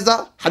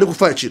nadilombeza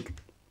hadikufanya chintu.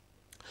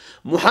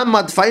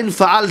 Muhammad fa in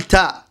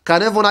fa'alta,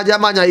 kanevo na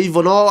jamanya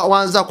hivyo no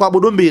wanza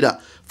kuabudu mbira,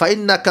 fa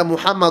innaka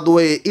Muhammad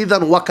wa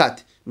idhan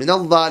wakati min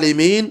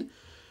adh-dhalimin,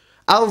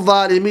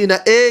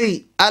 adh-dhalimina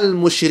ay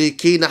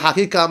al-mushrikina,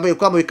 hakika ambaye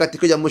kwamba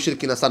ikatikija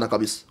mushrikina sana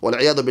kabisa,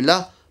 wal iyad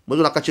billah.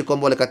 Mwenyezi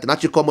akachikombo wale kati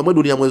nachikombo mwe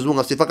dunia Mwenyezi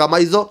Mungu sifa kama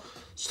hizo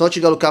sochi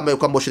galu kama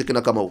kwamba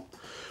mushrikina kama huo.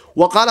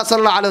 Waqala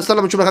sallallahu alayhi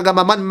wasallam, chuma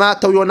kama man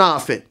mata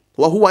yunafe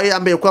wa huwa yeye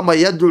ambaye kwamba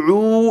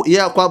yad'u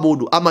ya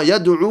kuabudu ama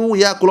yad'u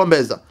ya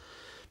kulombeza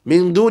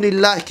min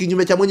dunillah,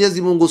 kinyume cha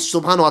Mwenyezi Mungu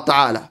subhanahu wa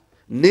ta'ala,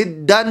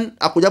 niddan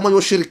akujama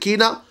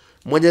ushirikina,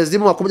 Mwenyezi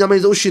Mungu akumjama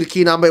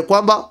ushirikina ambaye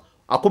kwamba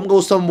akumga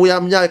usambu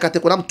ya mnyawe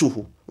katika na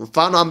mtuhu.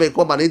 Mfano ambaye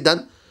kwamba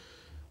niddan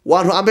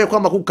watu ambaye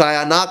kwamba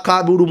kukaya na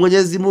kabudu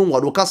Mwenyezi Mungu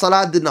waduka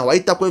saladi na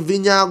waita kwa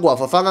vinyago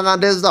wafafanga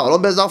ngandeza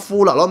walombeza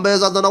fula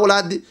walombeza zana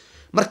uladi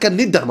marka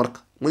niddan marka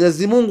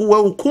Mwenyezi Mungu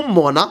wewe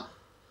ukumona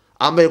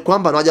ambaye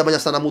kwamba anajamanya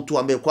sana mtu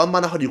ambaye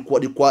kwamba na hadi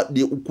kwa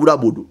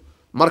ukurabudu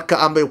marka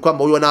ambaye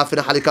kwamba huyo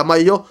anafina hali kama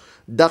hiyo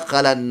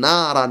dakhala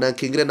nara, na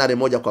kingine nare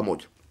moja kwa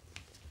moja.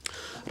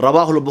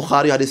 Rawahu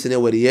al-Bukhari, hadithi ni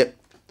wariye.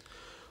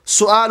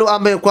 Sualu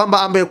ambaye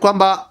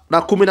kwamba na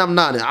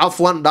 18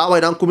 afwan dawa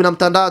ina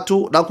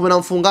 13 na 10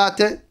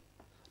 mfungate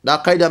na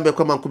kaida ambaye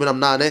kwamba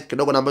 18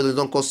 kidogo na ambazo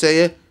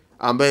nizokoseye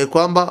ambaye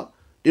kwamba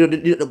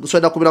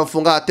swada 10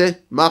 mfungate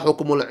ma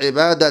hukumu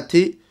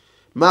al-ibadati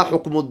ma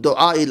hukumu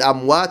ad-du'a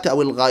al-amwat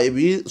au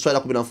al-ghaibin, swada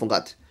 10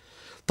 mfungate.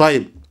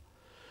 طيب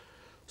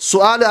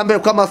suali ambaye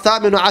kwamba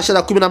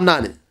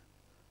 18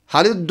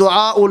 hal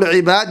ad-du'a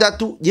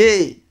al-ibadatu,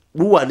 je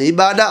dua ni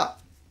ibada?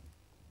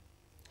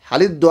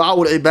 Hal ad-du'a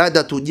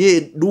al-ibadatu,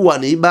 je dua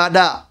ni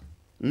ibada?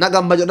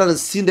 Nagamba jodana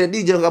sinde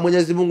dije nga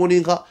Mwenyezi Mungu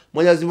ninka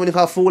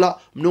fula,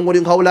 Mungu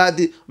ninka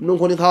uladi,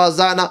 Mungu ninka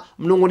wazana,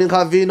 Mungu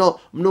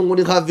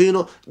ninka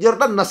vino,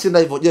 jordan nasinda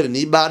hivyo, je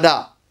ni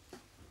ibada?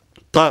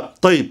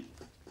 Tayib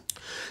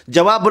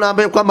jawabu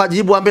ambaye kwamba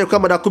jibu ambaye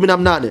kwamba na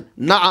 18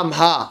 naam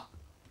ha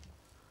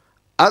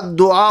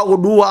ad-du'a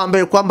dua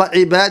ambaye kwamba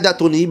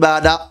ibadatu ni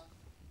ibada.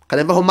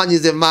 Kaneva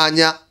humanyize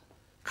manya,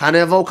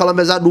 kaneva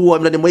ukalomeza dua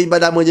mnani mwa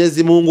ibada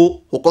Mwenyezi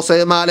Mungu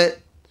ukoseye male,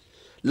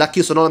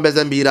 lakini sono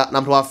mbeza mbira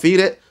na mtu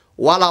wafire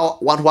wala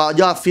watu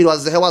wajafire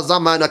wazehewa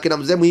zamani wakina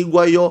mzee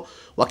Mwigwa hiyo,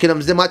 wakina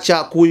mzee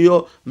Machaku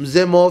hiyo,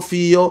 mzee Mofi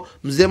hiyo,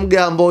 mzee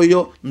Mgambo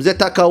hiyo, mzee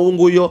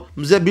Takaungu hiyo,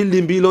 mzee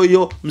Bilimbilo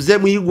hiyo, mzee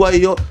Mwigwa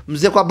hiyo,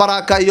 mzee kwa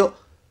Baraka hiyo,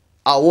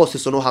 awose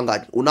sono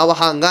hanganya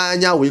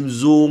unawahanganya we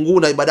mzungu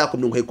na ibada yako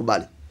Mungu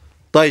haikubali.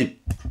 Tayib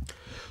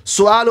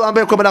sualu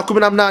ambaye kwamba na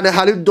 18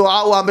 hal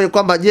ad-du'a ambaye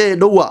kwamba je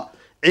dua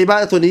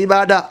ibadatu ni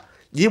ibada?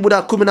 Jibu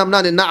na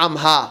 18 naam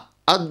ha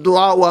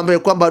ad-du'a ambaye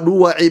kwamba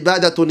dua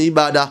ibadatu ni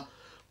ibada.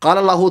 Qala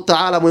Allah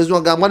ta'ala, Mwenyezi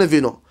Mungu agamwane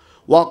vino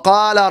wa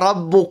qala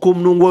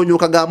rabbukum, nungonyu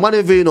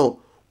kagamwane vino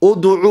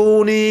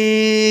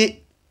ud'uni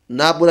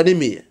nabula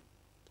mie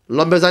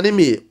lombeza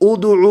mie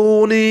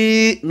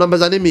ud'uni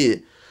lombeza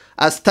mie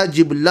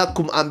astajib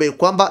lakum, ambaye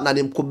kwamba na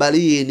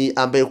nimkubalieni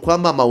ambaye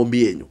kwamba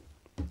maombi yenu.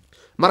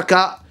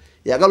 Marka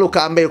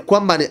yagaluka ambaye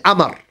kwamba ni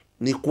amar,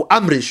 ni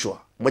kuamrishwa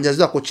Mwenyezi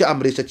Mungu akucha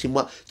amrisha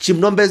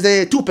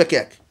chimnombeze tu peke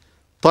yake.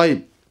 Tayib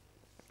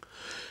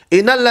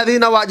innal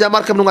ladhina waja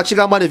marka mnunga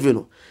chiga mane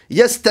vino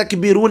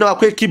yastakbiruna wa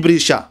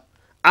kibrisha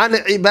an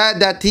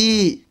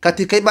ibadati,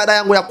 katika ibada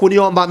yangu ya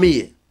kuniomba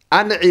mie,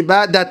 an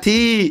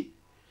ibadati,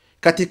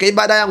 katika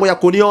ibada yangu ya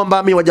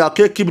kuniomba mie waja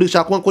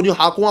kibrisha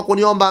kwa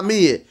kuniomba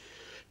mie.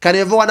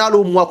 Kanevo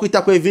wanalumu wa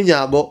kuita kwa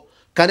vinyago,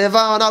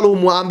 kaneva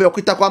wanalumu ambaye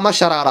kuita kwa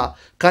masharara,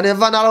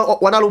 kaneva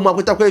wanalumu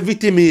kuita kwa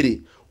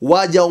vitimiri,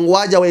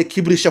 waja wa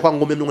kibrisha kwa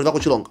ngome Mungu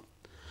chilonga.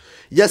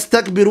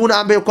 Yastakbiruna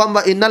ambaye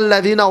kwamba innal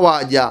ladhina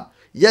waja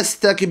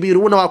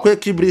yastakbiruna wa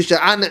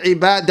kibrisha an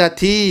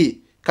ibadati,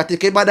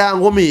 katika ibada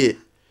yangu mie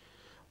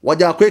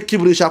waja kwa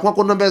kibrisha kwa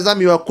kunombeza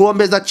mie,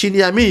 kuombeza chini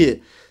ya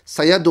mie,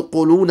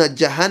 sayadkhuluna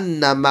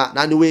jahannama,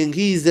 na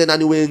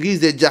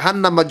niwengize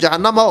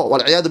jahannama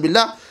wal iyad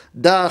billah,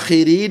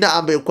 dakhirina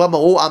ambaye kwamba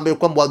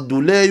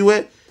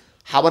wadulewe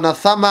hawana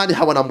thamani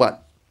hawana mbani,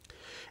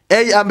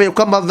 ay ambaye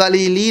kwamba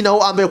dhalilina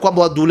au ambaye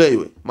kwamba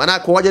wadulewe, maana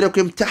kwa waje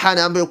kwa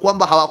mtihani ambaye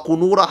kwamba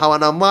hawakunura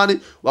hawana mali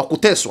wa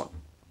kuteswa.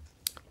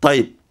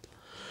 Tayib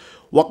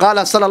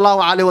waqala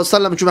sallallahu alayhi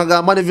wasallam,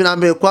 chumagamani vina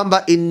ambaye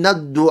kwamba inna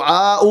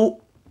ad-du'a,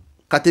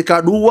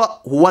 katika dua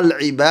huwa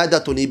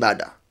al-ibadatu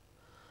ibada.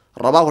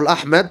 rawahu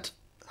al-Ahmad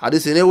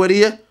hadithi ni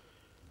wariye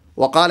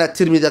وقال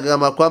الترمذي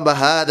كما kwamba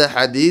hadha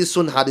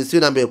hadithun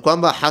hadithina ambaye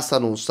kwamba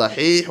hasanun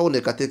sahihun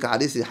ni katika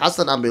hadithi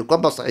hasan ambaye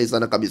kwamba sahihi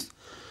sana kabisa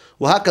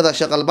وهكذا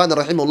Sheikh Albani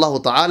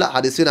rahimahullah ta'ala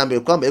hadithina ambaye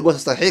kwamba iko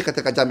sahihi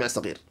katika Jami'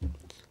 Saghir.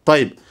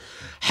 طيب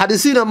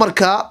hadithina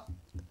marka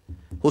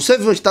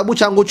husevi kitabu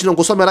changu chino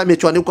kusoma rami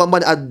chwani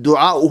kwamba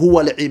ad-du'a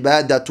huwa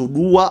al-ibadatu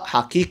dua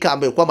hakika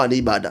ambaye kwamba ni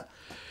ibada.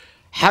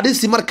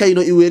 Hadithi marka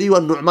ino iweriwa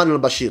Nu'man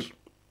al-Bashir.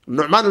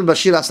 Nu'man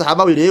al-Bashir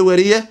sahabawi ni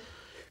iweriye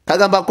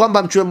kagamba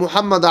kwamba mtume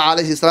Muhammad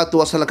alayhi salatu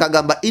wasallam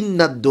kagamba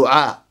inna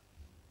ad-du'a.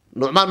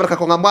 Nu'man marka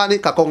kongambani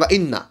kakonga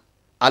inna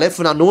alif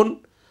na nun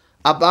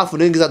abafu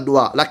ningiza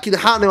dua lakini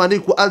hana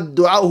waniku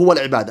ad-du'a huwa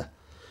al-ibada.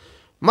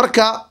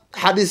 Marka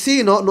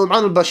hadithino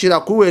Nu'man al-Bashir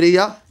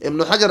kuweriya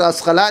Ibn Hajar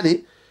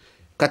al-Asqalani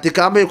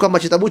katika ambaye kwamba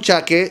kitabu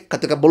chake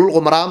katika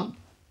Bulughul Maram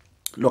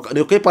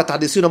ndio kipata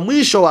hadithino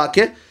mwisho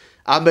wake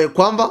ambaye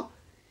kwamba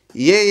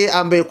yeye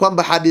ambaye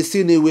kwamba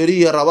hadithini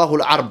weriya rawahu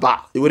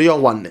al-arba weriya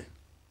wanne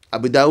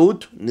Abu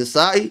Daud,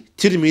 Nisai,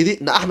 Tirmidhi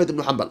na Ahmad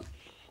ibn Hanbal.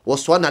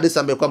 Waswan hadithi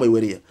ambaye kwamba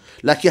weriya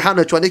lakini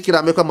hana chwanikira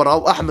ambaye kwamba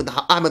rawahu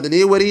Ahmad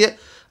ni weriya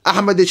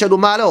Ahmad yashadu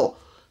malo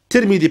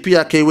Tirmidhi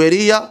pia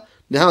kaiweriya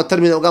ni hana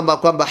Tirmidhi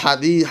kwamba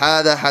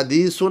hadha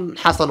hadithun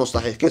hasanun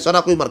sahih kisa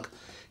ana kwa marka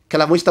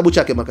kalamu kitabu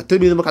chake marka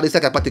Tirmidhi marka hadithi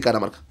yake yapatikana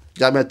marka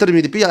Jami'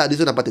 Tirmidhi pia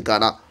hadithi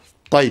inapatikana.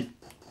 طيب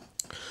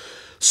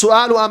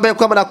sualu ambaye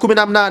kwamba na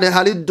 18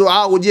 hali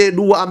dua uje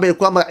dua ambaye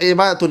kwamba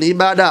ibadatu ni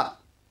ibada.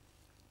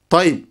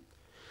 طيب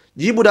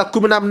jibu da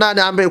 18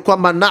 ambaye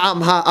kwamba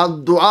naam ha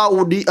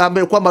ad-du'a di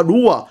ambaye kwamba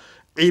dua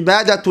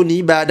ibadatu ni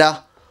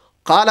ibada.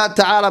 Qala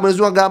ta'ala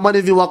mwenyezi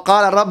gamani vi wa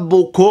qala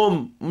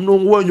rabbukum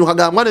mnungu wenyu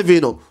kagamani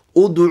vino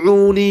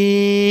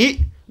ud'uni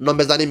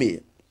nombezani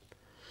mie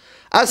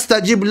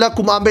astajib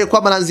lakum ambaye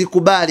kwamba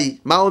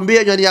nanzikubali maombi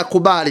yenu ni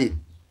yakubali.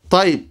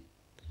 طيب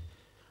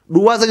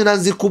dua zenyu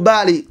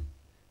nanzikubali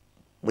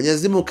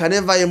Mwenyezi Mungu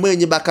kaneva ye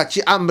mwenye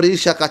bakachi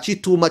amrisha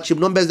kachituma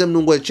chimnombeze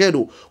mnungu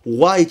echedu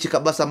wai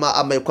chikabasa ma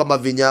ambaye kwamba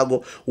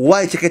vinyago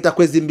wai chiketa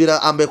kwezi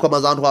mbira ambaye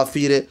kwamba zandu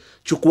hafire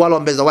chukuwalo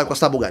mbeza wai kwa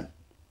sababu gani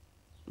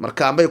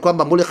marka ambaye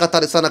kwamba muli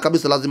khatari sana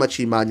kabisa lazima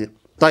chimanye.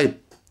 طيب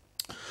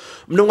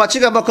mnungu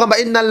achika ambaye kwamba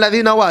innal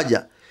ladhina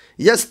waja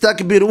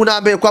yastakbiruna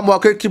ambaye kwamba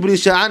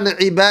wakikibrisha an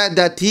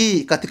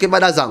ibadati katika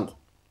ibada zangu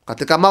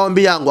katika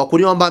maombi yangu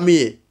akuniomba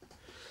mie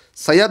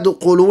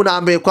sayadkhuluna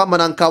ambaye kwamba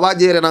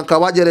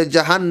nankawajere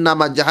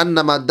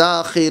jahannama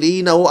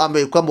dakhirina hu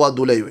ambaye kwamba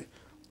wadulewe.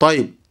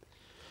 طيب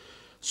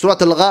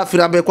Surat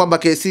al-Ghafir ambaye kwamba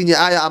kesinye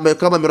aya ambaye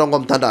kwamba mirongo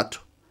mtandatu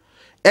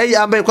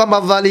ambaye kwamba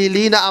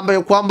dhalilina ambaye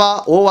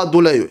kwamba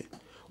wadulewe.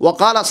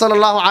 Waqala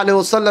sallallahu alayhi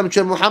wasallam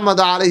cha Muhammad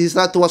alayhi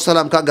salatu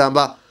wasallam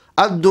kagamba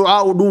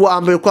ad-du'a dua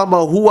ambaye kwamba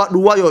huwa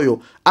dua yoyo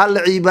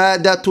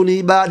al-ibadatu ni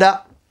ibada.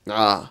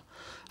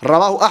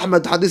 Rawahu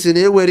Ahmad hadithi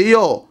ni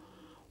weriyo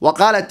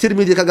وقال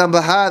الترمذي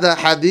كغamba hadha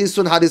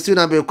hadithun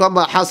hadithina ambaye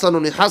kwamba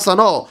hasanun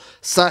hasano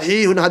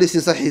sahihun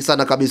hadithi sahihi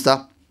sana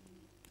kabisa.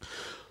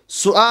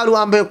 Sualu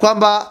ambaye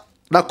kwamba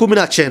na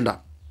 19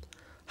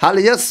 hal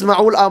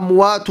yasma'u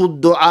al-amwatu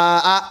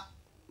ad-du'a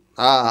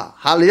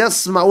hal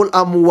yasma'u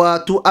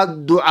al-amwatu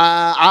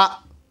ad-du'a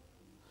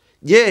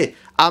je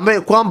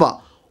ambaye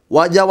kwamba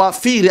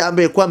wajawafiri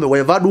ambaye kwamba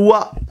weva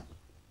dua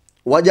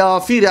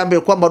wajawafiri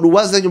ambaye kwamba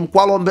dua zenyu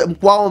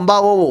mkwao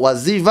mbao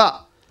waziva.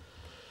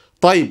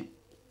 طيب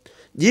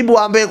jibu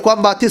ambaye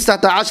kwamba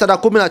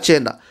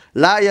 19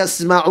 la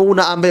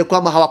yasmauna ambaye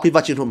kwamba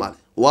hawakuiva chini male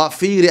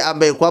wafiri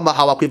ambaye kwamba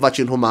hawakuiva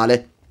chini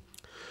male.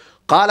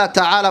 Qala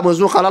ta'ala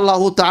mwezuka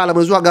Allah ta'ala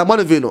mwezuka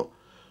gamani vino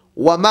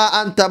wama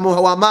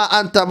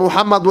anta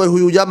Muhammad wa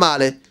huyu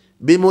jamale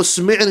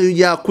bimusmi'in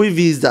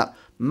yujakuiviza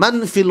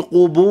man fil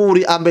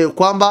quburi ambaye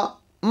kwamba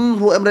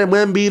mru emre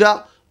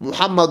mwembira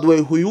Muhammad wa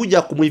huyu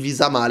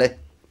jakumuiviza male.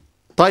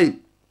 طيب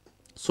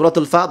Surat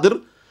al-Fatir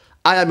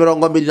aya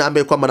mirongo 2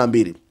 ambaye kwamba na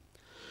 2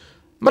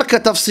 marka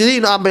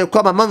tafsirin ambaye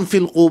kwamba man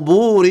fil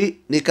quburi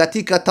ni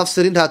katika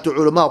tafsirin hatu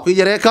ulama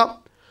kujereka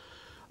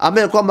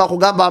ambaye kwamba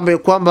kugamba ambaye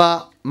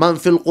kwamba man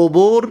fil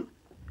qubur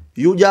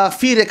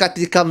yujafire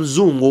katika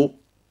mzungu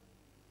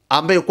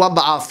ambaye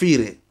kwamba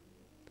afire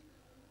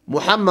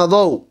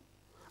Muhammad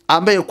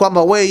ambaye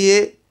kwamba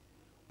weye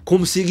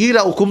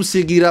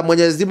kumsigira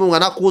Mwenyezi Mungu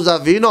anakuza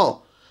vino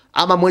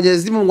ama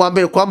Mwenyezi Mungu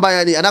ambaye kwamba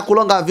yani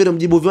anakulonga vino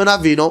mjibu vino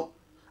vino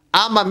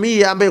ama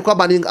mie ambaye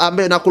kwamba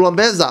ambaye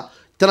nakulombeza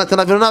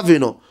tena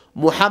vino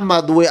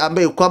Muhammad we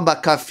ambaye kwamba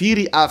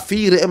kafiri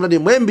afire emrani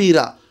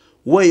mwembira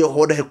we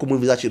hodahe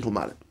kumwiviza chintu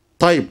male.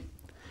 طيب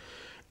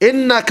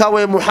innaka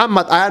we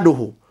Muhammad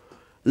ayaduhu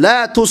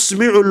la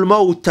tusmi'u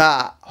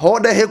al-mauta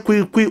hodahe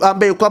kui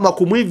ambaye kwamba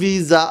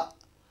kumwiviza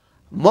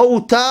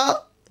mauta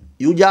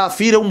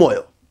yujafire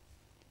umoyo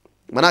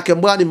manake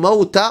mbwani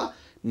mauta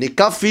ni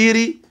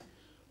kafiri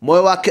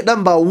moyo wake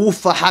damba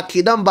ufa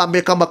haki damba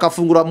ambaye kama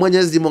kafungura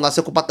Mwenyezi Mungu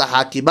asekupata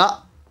haki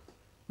ba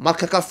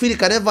marka kafiri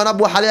kaneva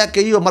nabu hali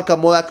yake hiyo marka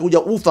moyo wake uja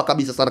ufa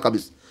kabisa sana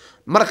kabisa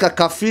marka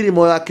kafiri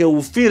moyo wake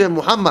ufire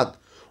Muhammad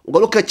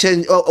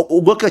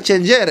ugoke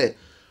chenjere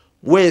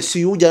we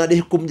si uja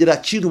na kumjira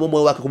chini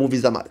moyo wake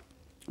kumuviza mali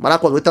mara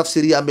kwa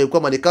tafsiri ambaye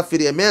kwamba ni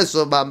kafiri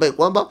emeso ambaye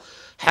kwamba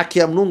haki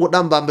ya Mungu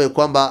damba ambaye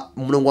kwamba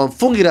Mungu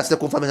amfungira sasa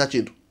kumfahamisha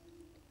chindu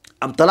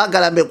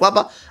amtalaga ambaye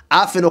kwamba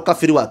afe no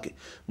kafiri wake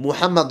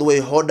Muhammad we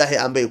hoda he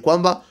ambaye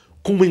kwamba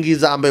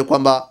kumwingiza ambaye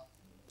kwamba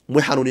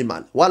mwihanuni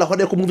mali wala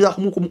hoda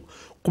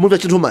kumwingiza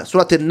chindu mali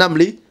surati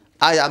an-namli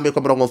aya ambaye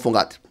kwamba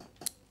ngomfungati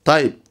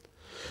طيب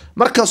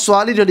marka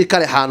swali ndio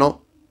likale hano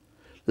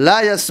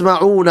la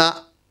yasmauna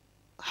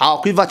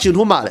haqifa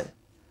chindu mali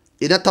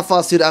ina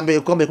tafasiri ambaye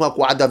kwamba kwa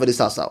kuada vile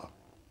sawa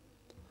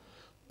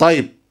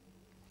طيب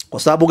kwa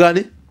sababu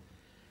gani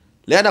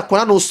لأن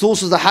kuna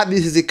nusus za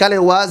hadithi zikale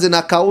wazi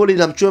na kauli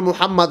na mtume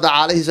Muhammad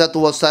alayhi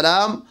salatu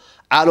wasalam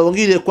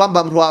alongile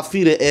kwamba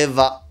mruafire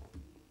Eva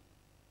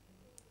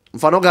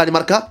mfano gani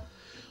marka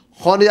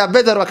khoni ya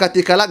Badr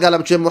wakati kalaga la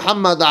mtume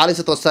Muhammad alayhi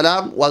salatu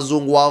wasalam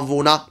wazungu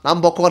wavuna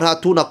nambo kona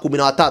hatuna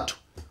 13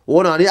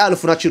 uona ni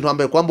 1000 na chintu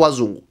ambaye kwamba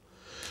wazungu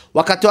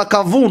wakati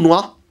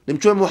wakavunwa ni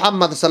mtume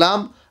Muhammad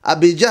salam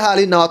Abi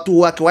Jahali na watu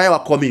wake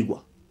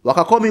wao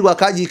wakakomigwa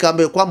kaji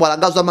kambe kwamba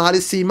walangazwa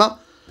mahali sima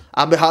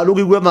ambe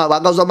halugi gwema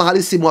wagazwa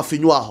mahali simu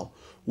wafinywaho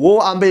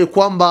wo ambe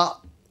kwamba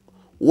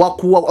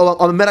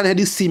wamera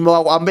hedi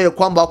simu ambe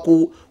kwamba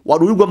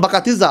waduyugwa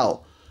mbakati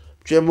zao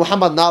mtume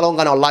Muhammad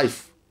nalonga na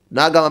life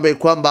naga ambe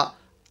kwamba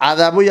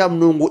adhabu ya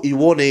Mungu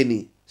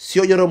iwoneni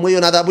sio jero mweyo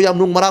na adhabu ya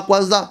Mungu mara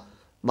kwanza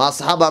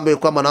masahaba ambe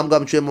kwamba namga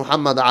mtume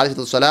Muhammad alayhi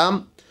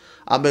wasallam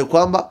ambe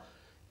kwamba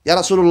ya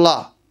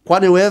Rasulullah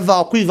kwani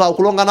weva kuiva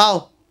ukulonga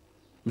nao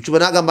mtume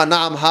naga mba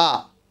naam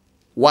ha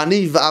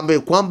waniva ambe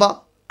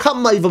kwamba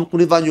kama hivyo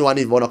mkunivanywa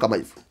waniva ona kama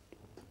hivyo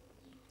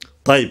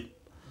طيب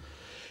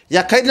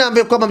ya kaina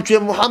ambaye kwamba mtume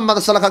Muhammad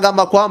sallallahu alayhi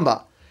wasallam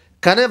kwamba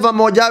kaneva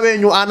moja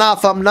wenyu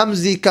anafa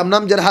mnamzika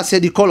mnamjara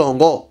hasedi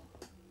kolongo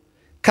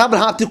kabla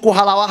hati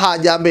kuhalawa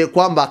haja ambaye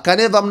kwamba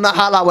kaneva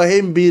mnahala wa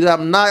hembira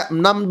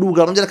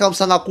mnamduga mnamjara kama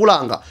msanga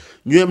kulanga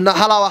nywe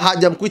mnahala wa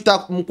haja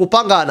mkuita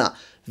mkupangana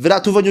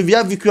viratu venyu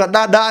vya vikiwa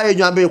dada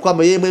yenyu ambaye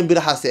kwamba yeye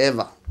mwembira hase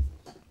Eva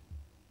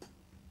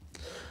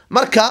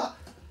marka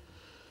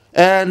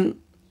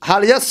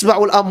hal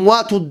yasma'u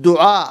al-amwatu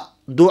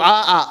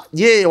ad-du'a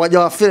je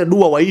wajawafire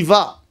dua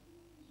waiva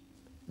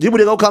jibu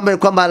liko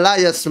kwamba la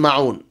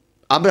yasma'un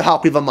ambaye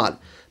hawakuiva mali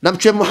na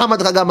mtume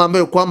Muhammad kagamba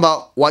ambaye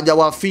kwamba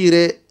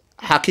wajawafire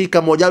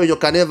hakika moja wenyo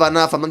kaneva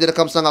nafa mnjere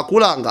kamsanga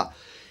kulanga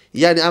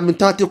yani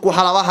amintati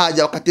kuhalawa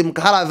haja wakati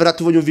mkahala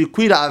viratu venyu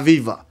vikwira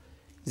aviva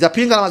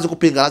zapinga na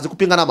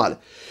wazikupinga na mali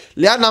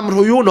liana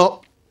mruyuno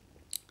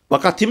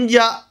wakati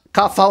mja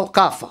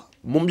kafa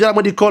mumjara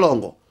mwedi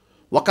kolongo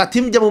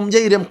wakati mja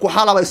mumjaire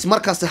mkuhala wa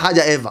ismarka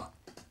haja Eva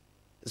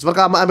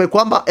ismarka ambaye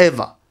kwamba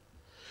Eva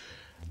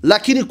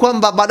lakini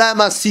kwamba baadaye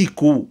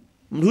masiku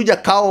mhuja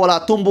kao wala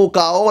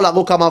tumbuka wala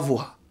goka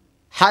mavuha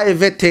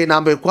haivete na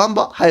ambaye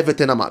kwamba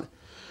haivete na mali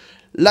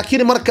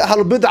lakini marka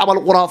hal bid'a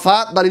wal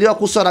khurafat dalili ya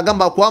kusara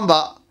gamba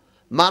kwamba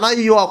maana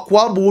hiyo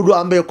kuabudu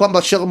ambaye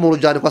kwamba Sheikh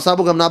Murjani kwa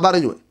sababu kama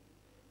habari nywe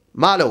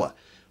malewa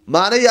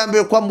maana hiyo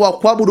ambaye kwamba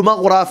kuabudu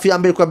maghurafi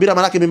ambaye kwa bila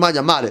manake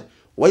mimaja male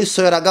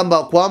waisera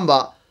gamba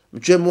kwamba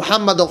mtume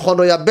Muhammad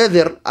khondo ya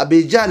Badr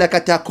Abi Jahl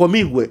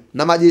akatakomigwe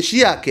na majeshi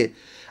yake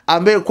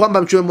ambaye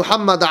kwamba mtume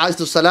Muhammad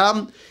alayhi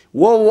salam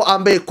wao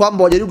ambaye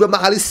kwamba wajarigwe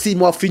mahali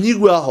simu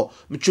wafinyigwe aho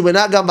mtume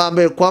nagamba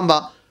ambaye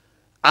kwamba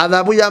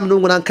adhabu ya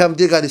Mungu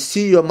nankamdiga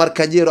siyo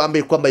markajero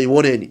ambaye kwamba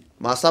iwoneni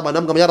masaba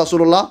namga ya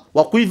Rasulullah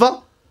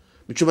wakuiva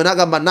mtume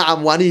nagamba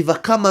naam waniva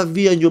kama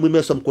vile ndio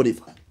mmeso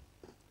mkuniva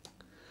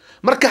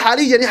marka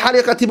hali ni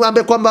hali katibu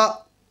ambaye kwamba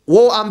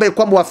wao ambaye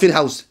kwamba wa fil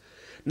house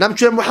na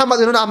mtume Muhammad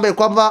ndio ambaye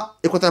kwamba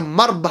iko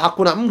marba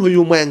hakuna mtu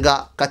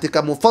yumwenga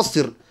katika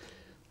mufassir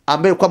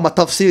ambaye kwamba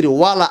tafsiri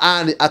wala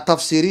ani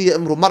atafsiria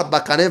mru marba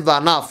kaneva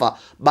nafa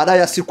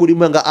baadaye siku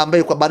limwenga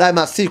ambaye kwa baadaye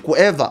masiku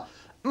Eva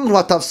mru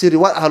wa tafsiri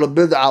wa ahlu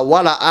bid'a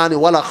wala ani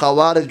wala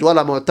khawarij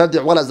wala mu'tadi'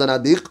 wala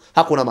zanadiq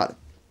hakuna mali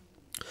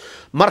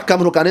marka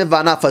mru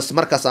kaneva nafa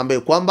marka ambaye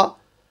kwamba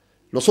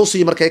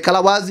nususi marka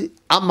ikala wazi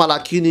ama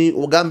lakini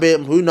ugambe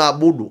mru na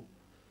abudu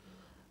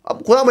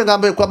kuna mwenga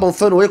ambaye kwamba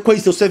mfano wewe kwa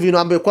hizo sevino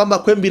ambaye kwamba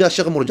kwembira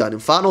Sheikh Murjani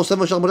mfano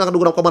useme Sheikh Murjani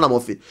kadugura kwa maana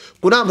mofi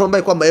kuna mtu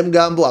ambaye kwamba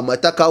emgambo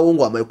ametaka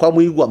ungo amekwa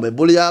mwigu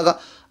amebuliaga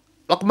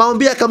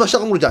wakamwambia kama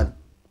Sheikh Murjani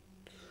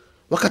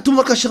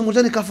wakatuma kwa Sheikh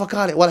Murjani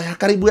kafakale wala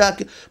karibu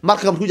yake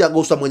marka mkuja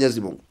agosa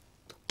Mwenyezi Mungu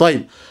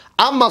طيب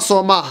ama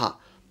somaha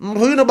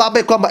mhuino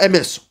baba kwamba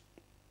emeso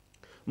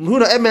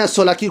mhuino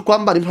emeso lakini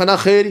kwamba ni mfano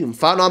khairi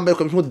mfano ambaye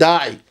kwa mtu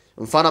dai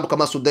mfano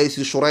kama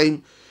Sudaisi Shuraim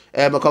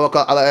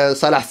kama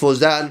Salah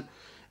Fawzan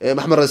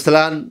Muhammad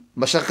Raslan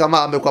mashaka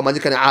kama amekuwa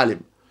manyika ni alim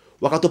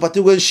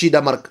wakatupatiwa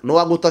shida marka no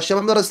waguta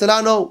Sheikh Muhammad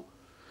Raslan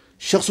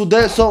Sheikh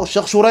Sudeso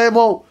Sheikh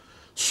Shuraimo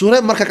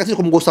Shuraim marka katika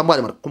kumgosa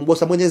mbali marka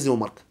kumgosa Mwenyezi Mungu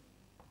marka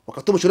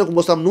wakatuma Shuraim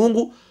kumgosa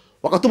Mungu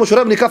wakatuma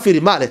Shuraim ni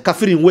kafiri male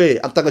kafiri we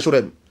amtanga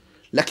Shuraim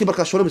lakini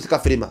marka Shuraim si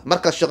kafiri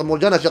marka Sheikh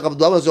Murjana Sheikh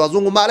Abdirahman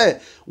wazungu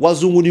male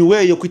wazungu ni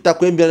wewe kuita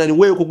kuembia na ni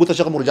wewe kuguta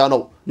Sheikh Murjana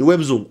ni wewe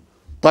mzungu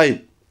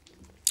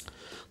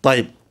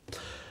طيب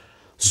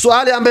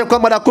swali ambaye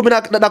kwamba na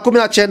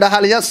 19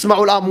 hali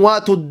yasma'u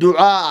al-amwatu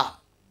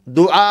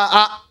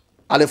ad-du'a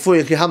alifu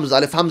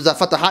hamza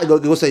fataha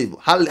igosa hivyo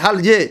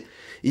hal je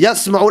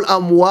yasma'u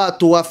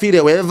al-amwat wafire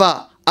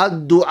weva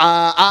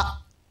ad-du'a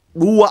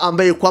dua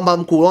ambaye kwamba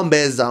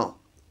mkuombeza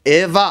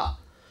eva.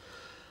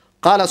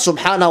 Qala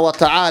subhanahu wa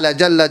ta'ala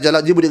jalla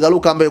jalla jibu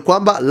ligaluka ambaye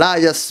kwamba la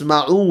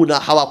yasma'una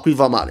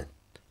hawakwiva male.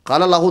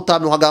 Qala lahu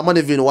ta'ala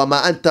hagamani vino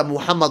wama anta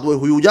Muhammad wa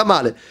huyu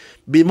jamale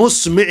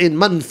bimusmi'in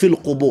man fil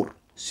qubur,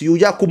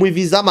 siyuja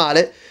kumwiviza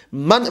male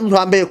man mtu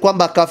ambaye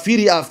kwamba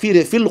kafiri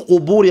afire fil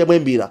qubur ya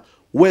mwembira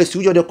we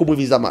siyuja ndio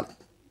kumwiviza male.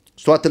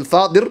 Surat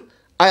al-Fatir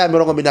aya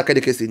mirongo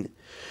minakadi kesini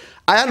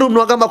aya ndo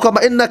mnagamba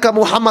kwamba innaka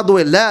Muhammad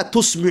wa la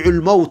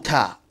tusmi'ul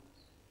mauta,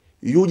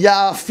 yuja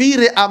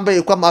afire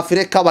ambaye kwamba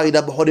afire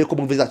kawaida hode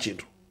kumwiviza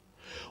chindu,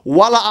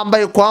 wala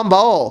ambaye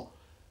kwamba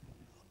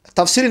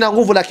tafsiri na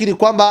nguvu, lakini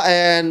kwamba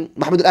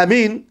Muhammad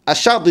al-Amin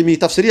ash-Shadhimi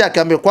tafsiri yake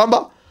ambaye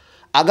kwamba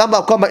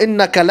agamba kwamba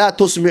innaka la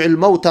tusmi'ul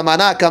mauta,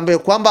 manaka ambaye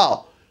kwamba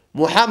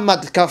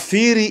Muhammad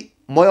kafiri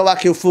moyo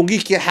wake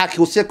ufungike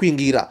haki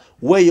usikuingira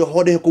wewe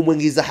hode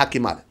kumwingiza haki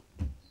male.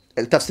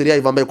 Tafsiri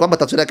yake ambaye kwamba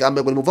tafsiri yake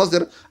ambaye kwa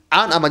mufassir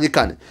an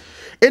amanyikane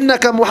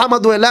innaka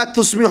Muhammad wa la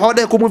tusmi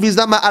hode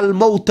kumvizama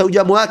al-mauta,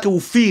 ujamu wake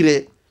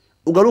ufire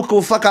ugaruka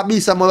ufa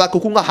kabisa moyo wake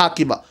kunga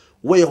hakima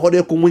wewe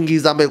hode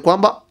kumwingiza ambaye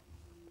kwamba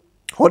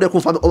hode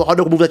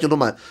kumvizama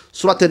chindoma.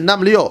 Surat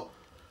an-Naml yo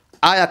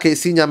aya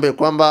kesinya ambaye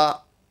kwamba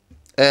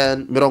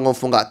mirongo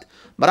mfungati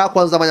mara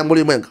kwanza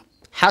manyamuli mwenga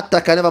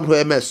hata kaneva mtu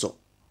emeso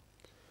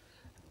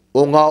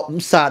unga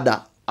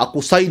msada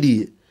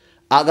akusaidie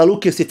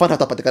agaluke sifata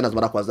atapatikana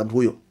mara kwanza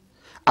huyo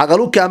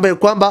agaluke ambaye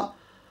kwamba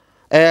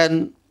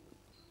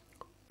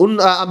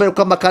ambaye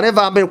kwamba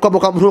kaneva ambaye kwamba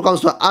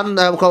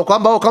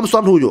kwamba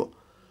kamswa huyo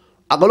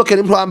agaluke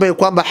ni mtu ambaye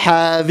kwamba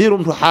hadhiru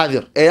mtu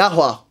hadhir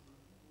yahwa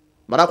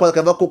mara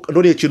kwanza kava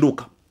ndoni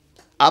chinduka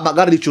ama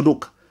gari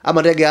lichunduka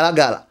ama ndege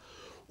alagala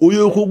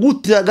uyu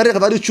kugutia gari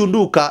kava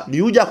lichunduka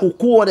ni uja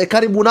kukua na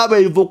karibu nawe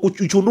hivyo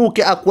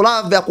kuchunduke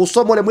akulave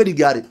akusoma ile mwili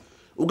gari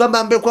ugamba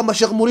ambaye kwamba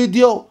Sheikh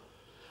Muridio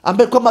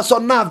ambaye kwamba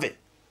sonave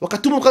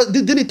wakatuma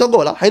dini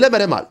togola haile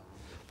meremali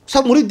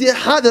sababu muridi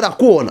hadira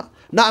kuona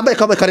na ambaye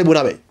kama karibu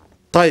nawe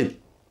tayib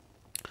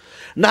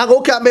na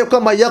ngoke ambaye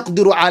kama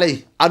yakdiru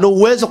alayhi ana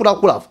uwezo kuna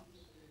kulava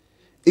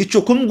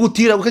icho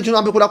kumgutira ukicho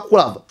ambaye kuna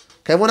kulava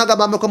kaimona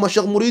kama ambaye kama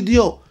Sheikh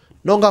Muridio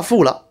nonga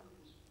fula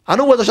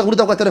ana uwezo Sheikh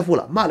Muridio kwa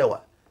telefula male wa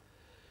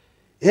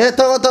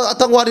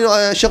atangwani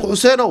Sheikh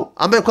Hussein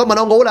ambaye kama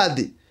nonga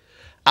uladi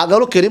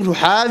agaruke mtu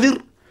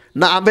hadhir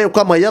na ambaye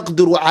kama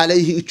yakdiru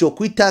alayhi icho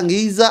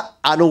kuitangiza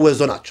ana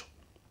uwezo nacho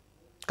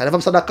kana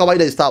fahamu sana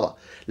kawaida istawa,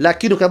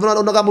 lakini kama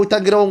unaona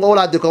muitangira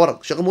uladi kwa wara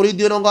Sheikh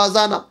Muridio nonga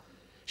azana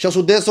Sheikh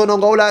Sudeso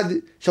nonga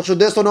uladi Sheikh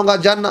Sudeso nonga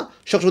janna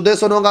Sheikh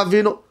Sudeso nonga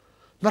vino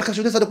marka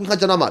Sudeso ndio kunga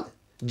janna mali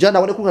janna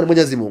wale kunga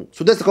Mwenyezi Mungu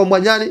Sudeso kwa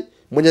mwanyani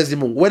Mwenyezi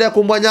Mungu wale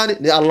kwa mwanyani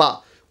ni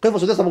Allah kwa hivyo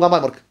Sudeso munga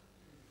marka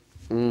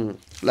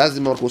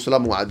lazima marka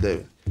uslamu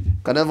adawe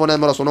kana hivyo na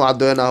mara sono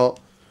adawe nao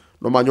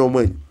no manyo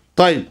mwenye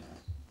tayib.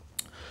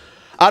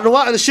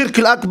 Anwa al-shirk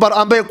al-akbar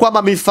ambaye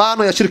kwamba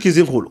mifano ya shirki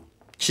zinkulu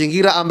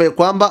shingira ambaye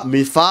kwamba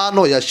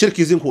mifano ya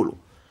shirki zinkulu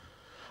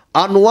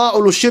anwa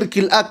al-shirk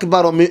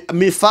al-akbar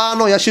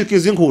mifano ya shirki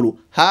zinkulu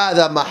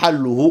hadha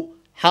mahalluhu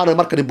hana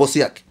marka ni bosi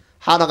yake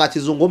hana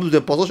gachizungumze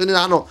position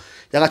hano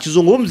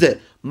yakachizungumze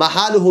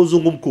mahali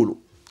huzungumkulu.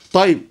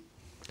 Tayib,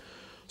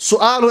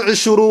 sualu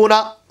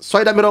 20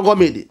 swida mirongo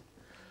midi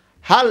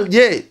hal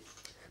je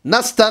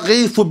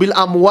nastaghithu bil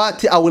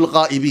amwati au al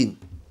ghaibin,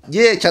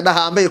 je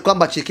chadaha ambaye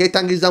kwamba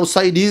chiketangiza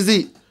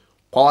usaidizi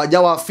kwa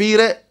waja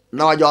wafire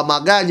na waja wa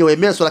maganyo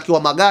wemeso lakiwa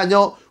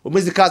maganyo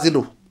umezi kazi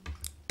ndu.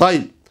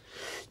 Tayib,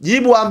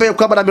 jibu ambaye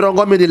kwamba na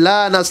mirongo midi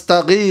la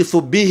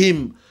nastaghithu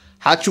bihim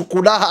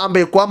hachukudaha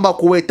ambaye kwamba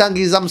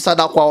kuwetangiza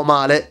msada kwa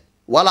male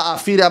wala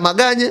afire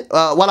maganye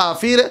wala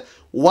afire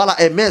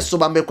wala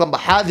emeso ambaye kwamba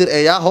hadhir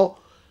eyaho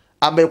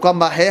ambaye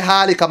kwamba he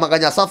hali kama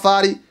ganya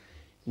safari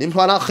ni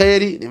mtu ana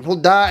khairi ni mtu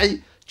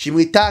dai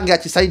chimwitange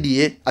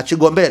achisaidie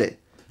achigombere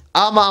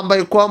ama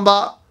ambaye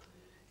kwamba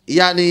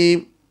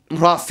yani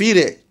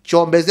mrafire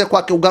chombeze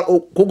kwake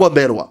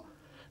kugomberwa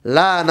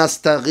la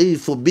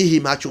nastaghithu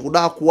bihim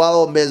hachukudaha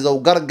kuwao meza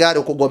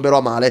ugargari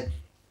kugomberwa male.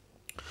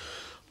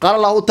 Qala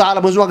Allah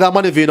ta'ala mwezu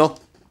wagamani vino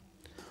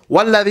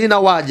walladhina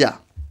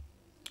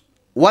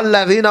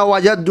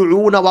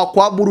wajad'una wa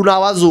kuabudu na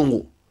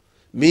wazungu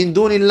min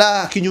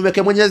dunillah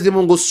kinyumeke Mwenyezi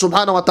Mungu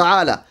subhanahu wa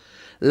ta'ala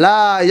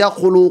la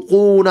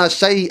yakhluquna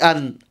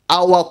shay'an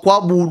aw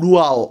kuabudu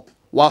wao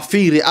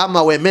wafiri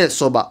ama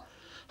wemesoba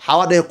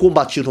hawade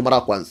kumba chintu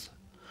mara kwanza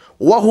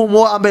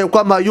wahumo ambaye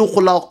kwamba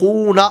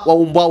yukhlaquna wa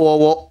umbwa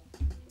wao.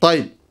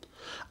 Tayib,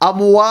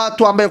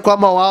 amwatu ambaye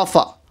kwamba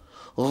wafa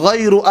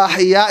ghairu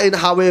ahya'in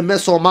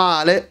hawemeso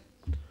male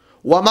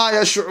wama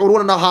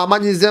yash'uruna na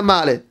hamanyi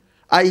zemale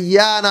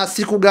ayana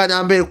siku gani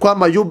ambaye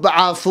kwamba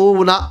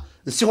yub'athuna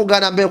siku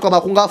gani ambaye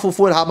kwamba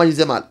kungafufuna hamanyi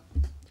zemale.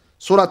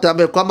 Surati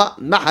ambaye kwamba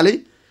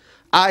Nahli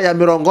aya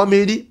mirongo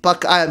midi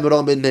paka aya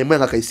mirongo nne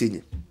mwenga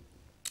kaisinye.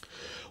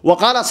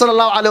 Waqala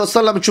sallallahu alayhi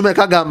wasallam chume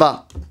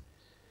kagamba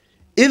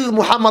idh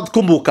Muhammad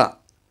kumbuka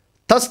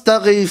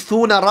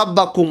tastaghithuna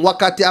rabbakum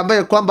wakati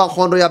ambaye kwamba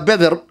khondo ya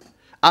Badr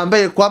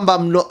ambaye kwamba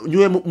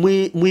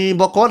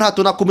mwimbo kona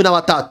hatuna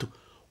 13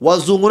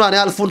 wazunguna ni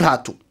alfu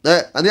hatu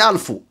ni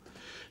alfu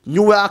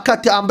nyuwe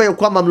wakati ambaye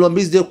kwamba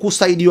mlombize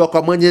kusaidiwa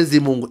kwa Mwenyezi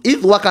Mungu.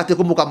 Idh wakati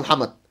kumbuka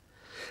Muhammad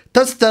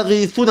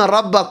tastaghithuna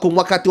rabbakum,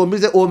 wakati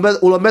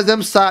ulombeze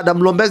msaada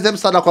mlombeze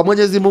msaada kwa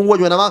Mwenyezi Mungu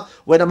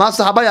wena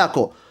masahaba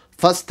yako,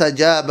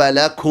 fastajaba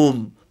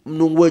lakum,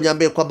 Mungu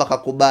nyambe kwamba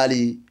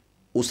kakubali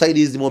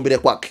usaidizi muombele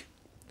kwake.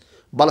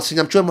 Bala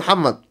sinyamchwe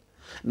Muhammad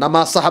na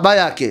masahaba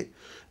yake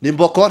ni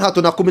mbokona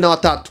hatu na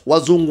 13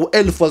 wazungu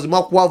 1000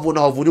 wazima kwavu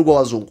na wavunigwa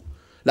wazungu,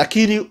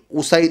 lakini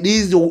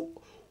usaidizi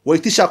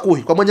waitisha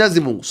kuhi kwa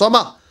Mwenyezi Mungu.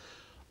 Soma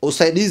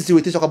usaidizi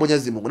waitisha kwa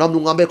Mwenyezi Mungu na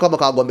Mungu ambaye kwamba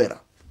kagombera.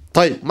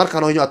 Tayeb, marka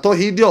no hiyo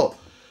atohidio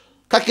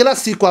ka kila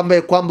siku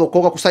ambaye kwamba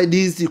kwa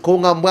kusaidizi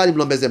kwa mbali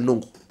mlombeze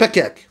Mungu peke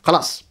yake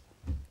خلاص.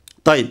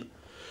 Tayeb,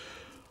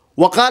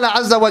 waqala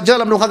azza wa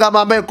jalla Mungu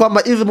kama ambaye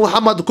kwamba idh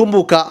Muhammad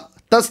kumbuka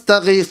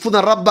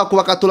tastaghithuna rabbakum,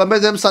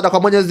 wakatulombeze msaada kwa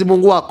Mwenyezi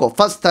Mungu wako,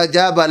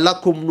 fastajaba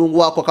lakum, Mungu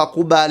wako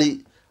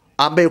kakubali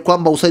ambaye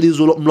kwamba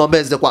usaidizi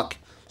mlombeze kwake.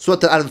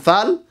 Surah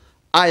al-Anfal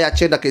aya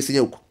 9 kesi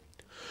huko.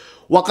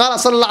 Waqala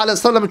sallallahu alaihi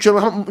wasallam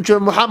mtume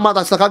Muhammad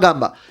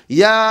asakagamba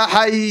ya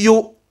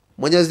hayyu,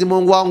 Mwenyezi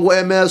Mungu wangu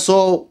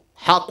emeso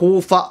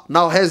hakufa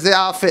na heze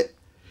afe,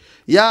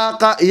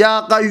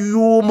 ya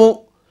qayyum,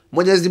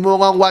 Mwenyezi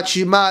Mungu wangu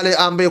achimale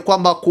ambaye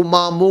kwamba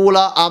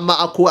kumamula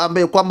ama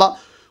ambaye kwamba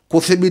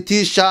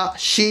kuthibitisha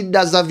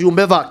shida za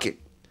viumbe vake,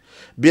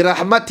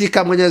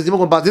 birahmatika, Mwenyezi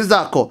Mungu mbazi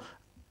zako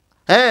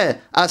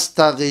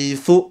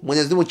astaghithu,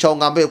 Mwenyezi Mungu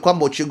chaonga ambaye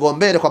kwamba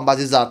uchigombere kwa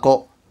mbazi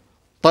zako.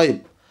 Tayeb,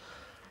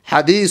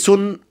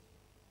 hadithun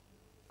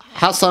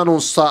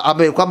hasanun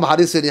ambaye kwamba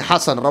hadithi ni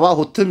hasan,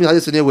 rawahu Tirmidhi,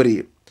 hadithi ni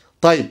wari.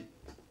 Tayeb,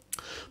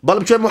 bal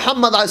mtume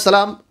Muhammad alayhi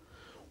salam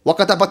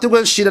wakati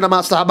apatiwa shida na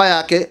masahaba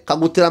yake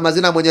kagutira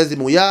mazina Mwenyezi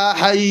Mungu, ya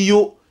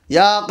hayyu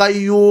ya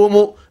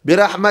qayyum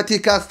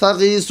birahmatika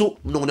astaghisu,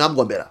 Mungu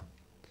amgombera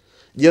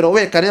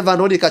jerowe kaneva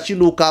nodi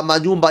kachinuka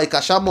majumba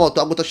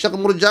ikashamoto aguta Sheikh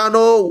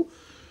Murjano,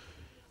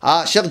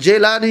 Sheikh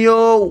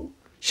Jelaniyo,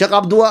 Sheikh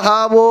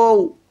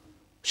Abdirahman,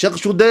 Sheikh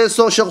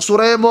Shudeso, Sheikh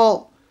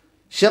Suremo,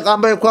 Sheikh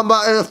ambaye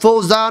kwamba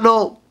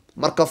Fawzano,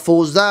 marka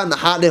Fawzan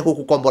hade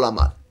huku kombola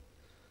mali.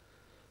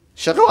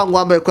 Sheikh wangu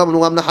ambaye kwamba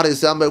Mungu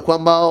amnaharisi ambaye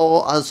kwamba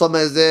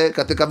ansomeze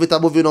katika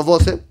vitabu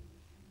vinovose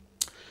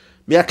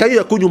miaka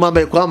hiyo kunyuma,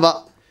 ambaye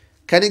kwamba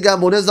kaniga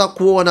mboneza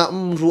kuona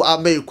mtu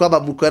ambaye kwamba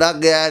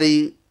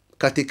bukaragari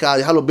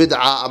katika halo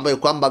bid'a ambaye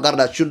kwamba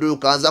garda chundu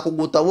kaanza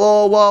kuguta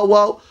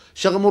wow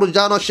Sheikh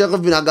Murjano Sheikh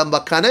vinagamba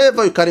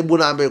kaneva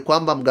karibuna ambaye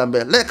kwamba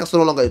mgambe leka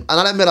solonga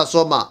analemera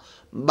soma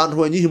bantu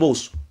wenyi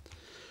musu,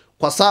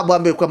 kwa sababu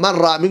ambaye kwa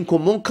marra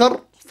minkum munkar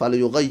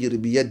falyughayyir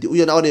bi yadi,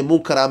 huyo naone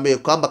munkar ambaye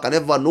kwamba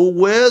kaneva no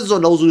uwezo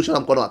na uzulisha na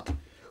mkono wake.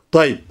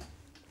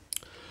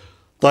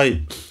 Tayeb,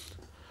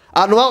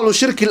 anwa'u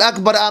shirki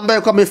al-akbar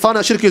ambaye kwamba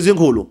mifano shirki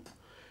zingulu.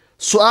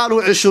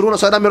 Sualu 20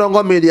 sana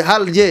mirongo mbili,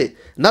 hal je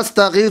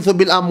nastaghithu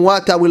bil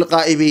amwat aw al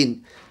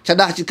ghaibin,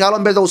 chadah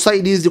chikalombeza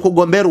usaidizi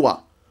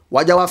kugomberwa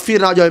waja wafira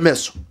na waja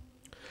wemeso.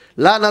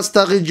 La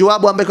nastaghith,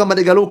 jawabu ambaye kama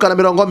digaluka na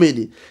mirongo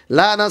mbili,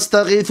 la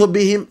nastaghithu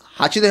bihim,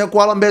 hachide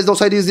kualombeza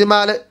usaidizi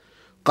male.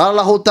 Qala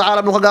Allahu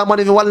ta'ala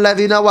mnukagamani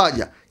walladhina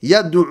waja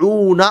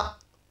yad'una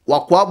wa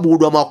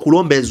kuabudu wa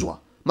kulombezwa,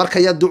 marka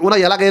yad'una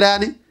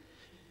yalagairani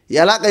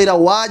yalagaira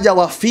waja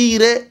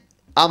wafire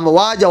ama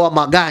waja wa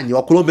maganyi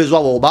wa kulombezwa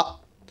woba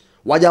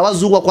waja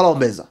wazungu wa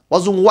kulombeza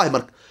wazungu wahi,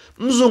 marka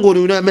mzungu ni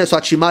unayemeso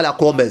achimale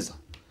akulombeza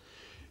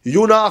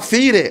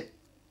yunafire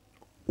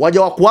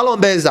waja wa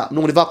kulombeza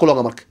Mungu niva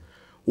kulonga marka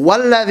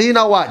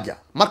walladhina waja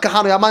marka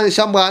hano yamani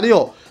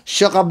shambaniyo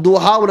Sheikh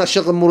Abdirahman na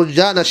Sheikh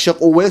Murjana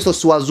Sheikh Uweso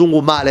si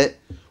wazungu male,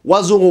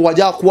 wazungu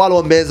waja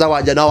kulombeza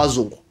waja na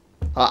wazungu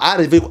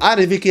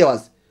arifikia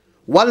wazi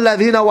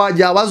walladhina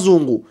waja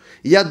wazungu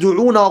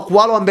yad'una wa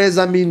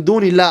kulombeza min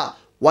duni la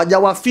waja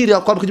wafire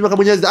kwa kinyume cha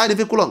Mwenyezi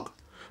arifikulonga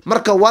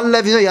marka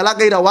walladhina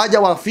yalagaira waja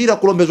wafira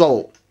kulombezwa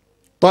wao.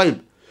 Tayeb,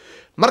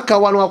 marka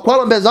wano wa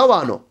kulombeza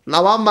wano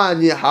na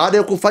wamanyi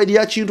hade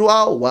kufaidia chindu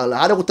au wala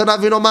hade kutana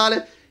vino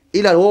male,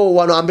 ila wao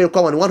wano ambaye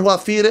kwa wanu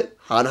wafire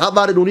hana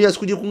habari dunia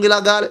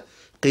sikujikungila gale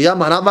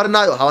kiyama hana habari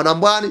nayo hawana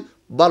mbwani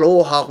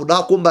balo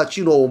hakuda kumba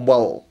chino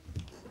mbwao.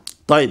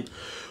 Tayeb,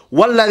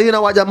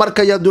 walladhina waja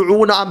marka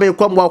yad'una ambaye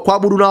kwa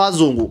kuabudu na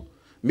wazungu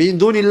min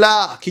duni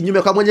la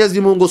kinyume kwa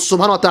Mwenyezi Mungu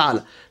subhanahu wa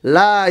ta'ala,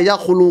 la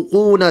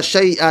yakhluquna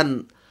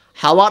shay'an,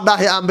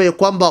 hawadahi ambaye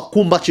kwamba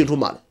kumba chintu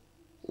male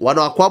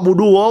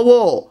wanakuabudu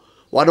wowo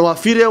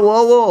wanawafire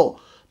wowo,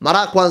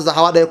 mara kwanza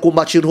hawadahi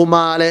kumba chintu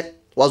male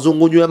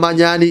wazungu nywe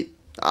manyani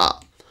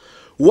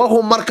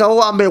wahum marka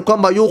wao ambaye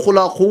kwamba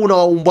yukhlaquna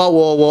wa umba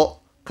wowo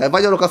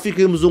kaivaja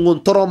lokafiki mzungu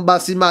ntoromba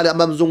simale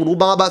ama mzungu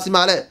nubanga basi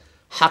male,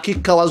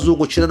 hakika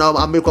wazungu china na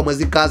ambaye kwa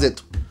mwezi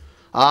kazetu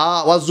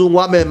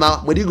wazungu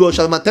amema mwidigo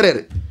sha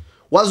materere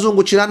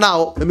wazungu china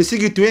nao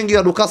misigiti wengi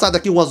ya dukasa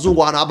hata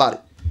wazungu hana habari,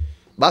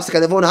 basi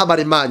kadevona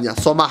habari manya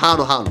soma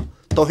hano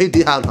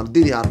tauhidi hano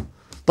dini hano.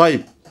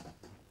 Tayeb,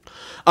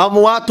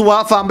 amwatu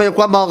wafa ambaye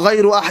kwamba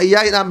ghairu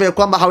ahyain ambaye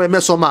kwamba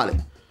hawemeso male,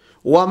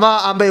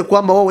 wama ambaye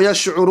kwamba wao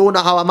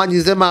yashuruna hawamanyi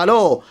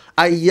zemalo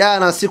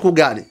ayana siku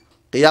gani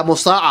qiyamu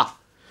saa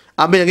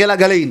ambaye ngela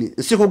galaini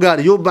siku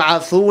gani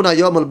yub'athuna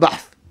yawm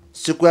al-bahth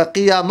siku ya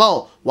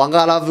kiyama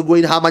wangala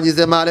vigoini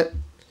hamanyize male.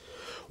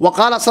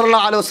 Waqala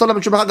sallallahu alayhi wasallam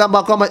mtume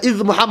akagamba kama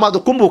idh Muhammad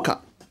kumbuka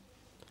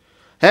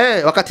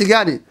wakati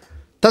gani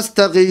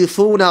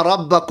tastaghithuna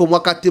rabbakum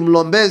wakati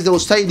mlombeze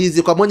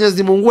usaidizi kwa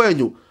Mwenyezi Mungu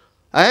wenu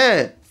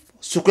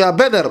siku ya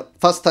Badr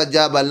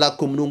fastajaba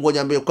lakum Mungu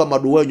nyambe kwa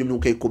madu wenu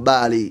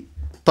mnkaikubali.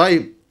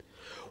 Tayib.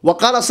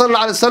 Waqala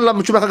sallallahu alayhi wasallam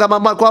mtume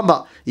akagamba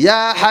kwamba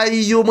ya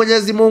hayyu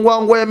Mwenyezi Mungu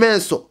wangu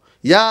emeso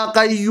ya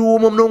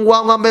qayyum Mungu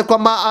wangu ambaye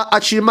kwamba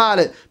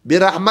achimale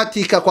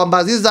birahmatika kwa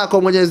mbazi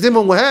zako Mwenyezi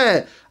Mungu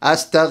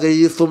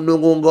astaghithu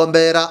Mungu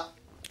ngombera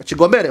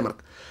chigombere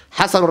marka.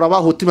 Hasan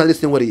rawahu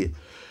Tirmidhi wariye.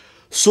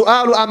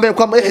 Sualu ambaye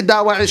kwamba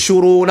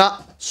 21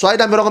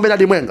 swaida mirongo mbili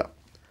hadi mwenga.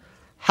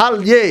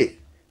 Hal ye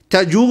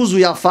tajuzu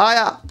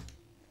yafaya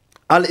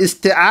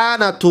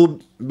al-isti'anatu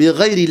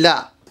bighairi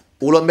la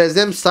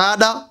ulombeze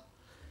msaada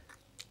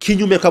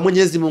kinyume kwa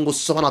Mwenyezi Mungu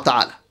Subhanahu wa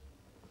Ta'ala.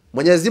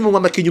 Mwenyezi Mungu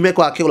amekinyume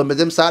kwake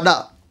ulombeze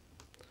msaada.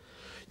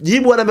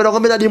 Jibu ana mirongo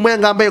mbili hadi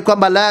mwenga ambaye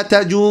kwamba la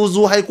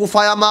tajuzu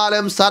haikufaya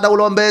male msaada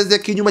ulombeze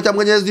kinyume cha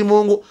Mwenyezi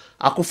Mungu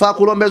akufaa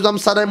kulombezwa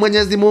msaada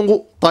Mwenyezi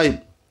Mungu. Tayib.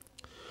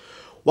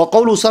 Wa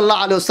qawluhu sallallahu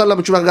alayhi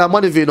wasallam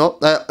chumagamani vino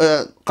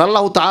qala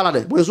Allah ta'ala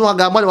ne Mwenyezi Mungu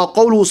agamani wa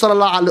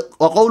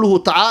qawluhu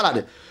ta'ala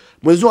ne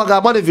Mwenyezi Mungu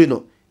agamani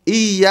vino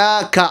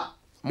iyyaka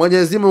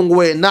Mwenyezi Mungu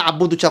we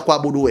na'budu cha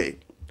kuabudu we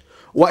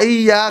wa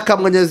iyyaka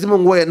Mwenyezi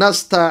Mungu we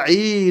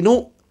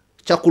nasta'inu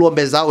cha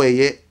kulombeza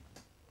weye.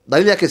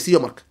 Dalili yake sio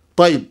marka.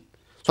 Tayib.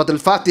 Sura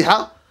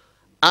al-Fatiha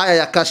aya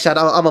ya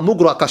kashano ama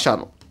mugro wa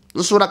kashano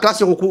sura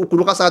klasi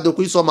kuruka saada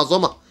kuisoma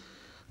soma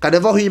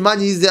kadevo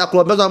imani hizi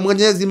akulombeza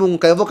Mwenyezi Mungu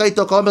kaevo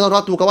kaito kaombeza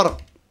watu ukawara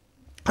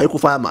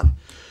haikufanya mali.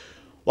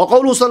 Wa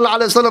qawlu sallallahu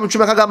alayhi wasallam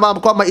chumekaga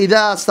kwamba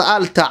idha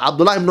sa'alta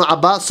Abdullah ibn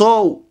Abbas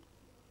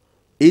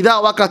idha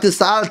wakati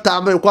sa'alta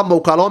ambaye kwamba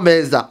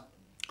ukalombeza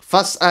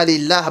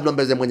fas'alillah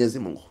mlombeze Mwenyezi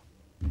Mungu.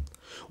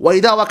 Wa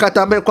idha wakati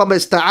ambaye kwamba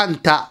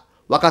ista'anta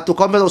wakati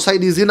ukombeza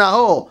usaidizi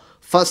nao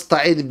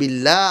fasta'in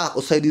billah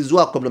usaidizi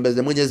wako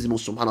mlombeze Mwenyezi Mungu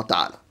Subhanahu wa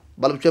Ta'ala.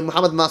 Bali Mtume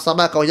Muhammad ma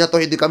samaka wa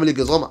tauhid kamili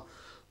kizoma.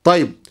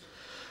 Tayib.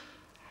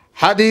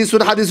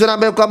 Hadithun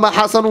ambaye kama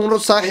hasanun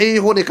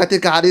sahihun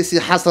katika hadithi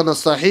hasan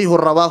sahih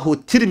rawahu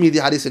Tirmidhi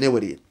hadithi ni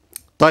wali.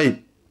 Tayib.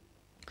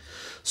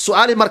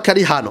 Swali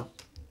markali hano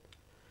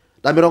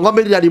na mirongo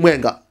mbili hadi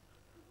mwenga.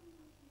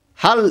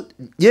 Hal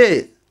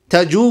je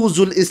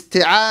tajuzu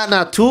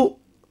al-isti'anatu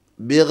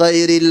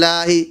bighairi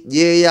llahi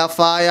je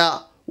yafaya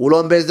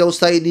ulombeze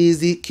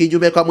usaidizi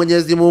kinyume kwa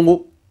Mwenyezi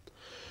Mungu?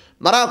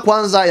 Mara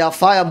kwanza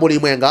yafaya mbuli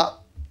mwenga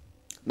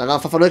na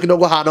ngafafanua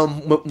kidogo hano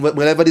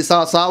mwelevedi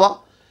sawa sawa.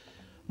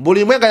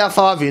 Mbuli mwenga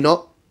yafaa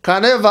vino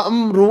kaneva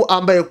mru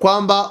ambaye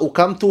kwamba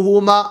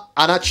ukamtuhuma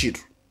anachiru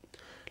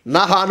na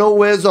hana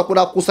uwezo wa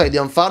kuna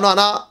kusaidia mfano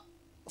ana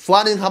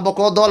fuani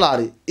hamboko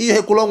dolari iyo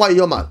hekulongwa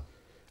iyo mali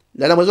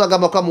lana mwezo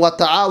gamba kama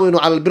wataawinu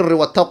ala albirri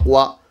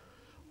wattaqwa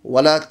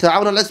wala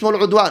taawunu ala ismi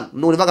wal udwan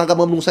mnu nifaka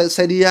kama mnu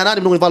saidiana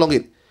mnu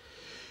nifalongini.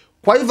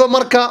 Kwa hivyo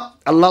marka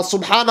Allah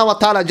Subhanahu wa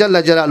Ta'ala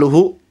jalla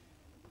jalaluhu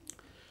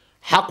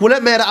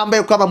hakulemera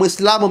ambaye kama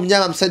Muislamu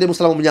mnyama msaidie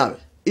Muislamu mnyawe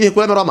iyo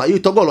kulemera ama iyo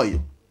togolo iyo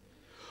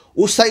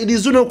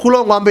usaidizi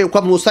ukulongwa ambaye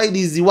kama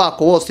usaidizi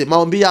wako wose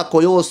maombi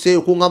yako yose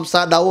kunga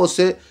msaada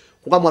wose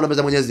kunga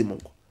mwanameza Mwenyezi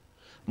Mungu.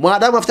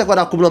 Mwanadamu afuta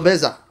kwa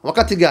kumlombeza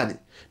wakati gani?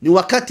 Ni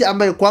wakati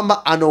ambaye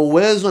kwamba ana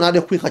uwezo na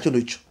hadi kuika chondo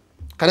hicho.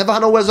 Kaneva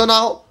hana uwezo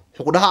nao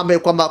hukudaha ambaye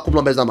kwamba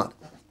kumlombeza mali.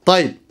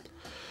 Tayib.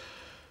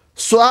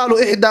 Sualu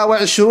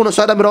 21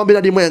 suala mirongo mbili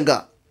hadi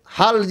mwenga.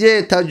 Hal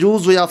je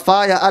tajuzu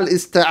yafaya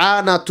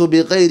al-isti'anatu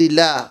bighairi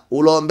la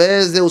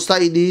ulombeze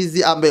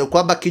usaidizi ambaye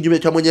kwamba kinyume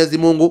cha Mwenyezi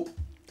Mungu?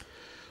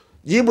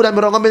 Jibu la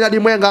mirongo mbili hadi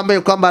mwenga ambaye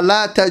kwamba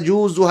la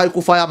tajuzu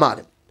haikufaya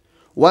mali.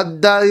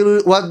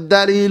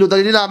 Wadalilu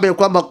dalili ambaye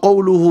kwamba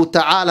qawluhu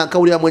ta'ala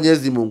kauli ya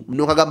Mwenyezi Mungu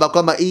mnukagamba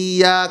kwamba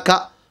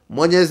iyyaka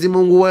Mwenyezi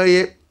Mungu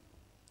weye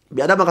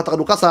biadama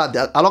katakaduka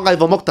saada alonga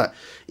hivyo mokta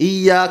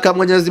iyyaka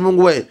Mwenyezi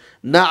Mungu weye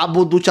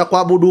na'budu cha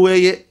kuabudu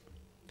weye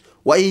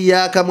wa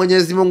iyyaka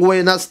Mwenyezi Mungu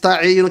weye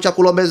nasta'inu cha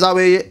kulombeza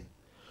weye.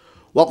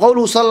 Wa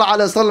qawluhu sallallahu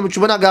alayhi wasallam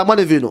chumana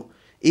gamani vino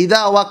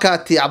idha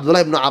wakati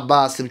Abdullah ibn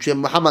Abbas mtume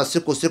Muhammad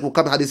siku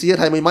kama hadithi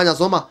yetu haimanya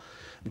soma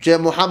mtume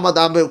Muhammad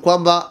ambaye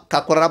kwamba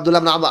kakora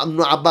Abdullah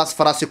ibn Abbas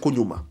farasi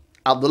kunyuma.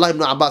 Abdullah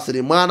ibn Abbas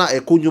ni mwana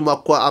kunyuma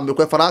kwa ambaye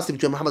kwa farasi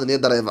mtume Muhammad ni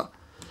dereva.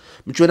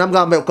 Mtume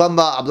namga ambaye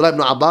kwamba Abdullah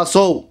ibn Abbas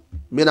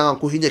mimi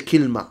nakuhinya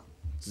kilma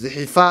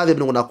zihifadhi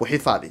ibn na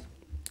kuhifadhi.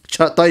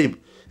 Tayib.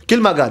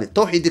 Kilma gani?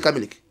 Tauhid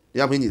kamiliki.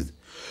 Ya mhinyizi.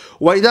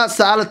 Wa idha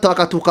sa'alta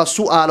wakatuka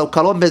su'ala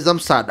ukalombeza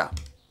msaada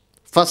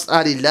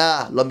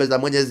fas'alillah lombeza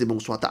Mwenyezi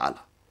Mungu Subhanahu wa Ta'ala.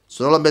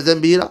 Sio lombeza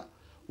mbira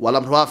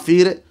wala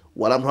mtuafire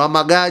wala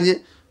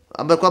mtuamaganye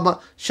ambaye kwamba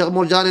Sheikh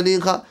Murjani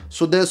ninka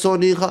Sudeso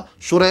ninka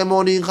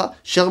Shuremo ninka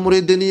Sheikh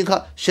Murid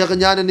ninka Sheikh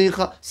Nyani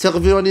ninka Sheikh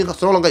Viro ninka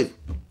sio longa hivi.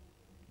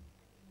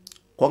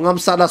 Kwa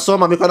ngamsada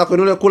soma mikona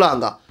kwenule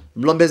kulanga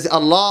mlombezi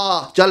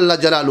Allah jalla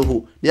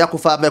jalaluhu ni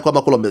yakufaa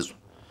kwamba kulombezwa.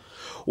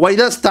 Wa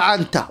idha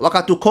sta'anta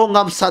wakati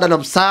konga msaada na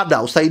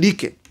msaada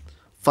usaidike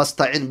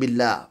fasta'in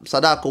billah,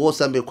 msaada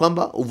wose ambaye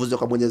kwamba uvuze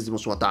kwa Mwenyezi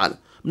Mungu Subhanahu wa Ta'ala.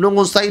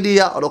 Mnungu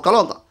saidia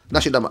alokalonga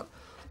na shida mali.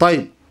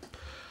 Tayib,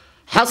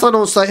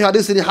 hasan sahih,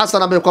 hadithi ni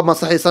hasan ambaye kwamba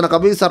sahih sana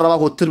kabisa,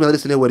 rawahu Tirmidhi,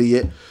 hadithi ni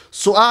wariye.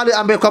 Swali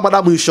ambaye kwamba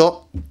da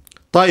mwisho.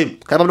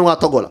 Tayib, kama mnungu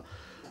atogola.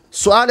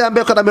 Swali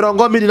ambaye kwamba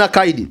mirongo mbili na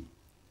kaidi.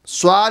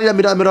 Swali ya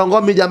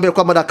mirongo mbili ambaye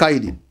kwamba da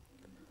kaidi.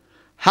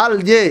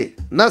 Hal je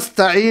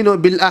nasta'inu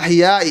bil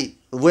ahya'i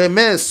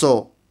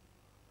wemeso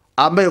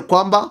ambaye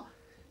kwamba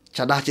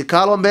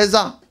chadachikalo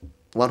mbeza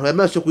wanu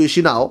wemeso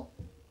kuishi nao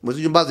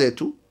mwezi jumba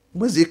zetu,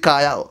 mwezi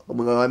kaya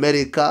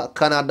Amerika,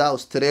 Canada,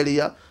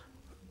 Australia,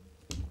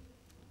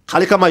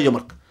 hali kama hiyo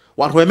marka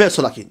wanu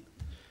wemeso. Lakini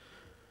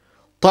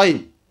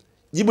tayib,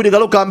 jibu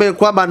digaluka ambaye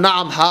kwamba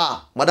naam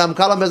ha madam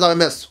kalo mbeza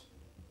wemeso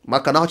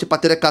marka nao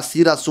chipatire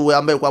kasira suwe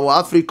ambaye kwa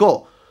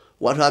Afriko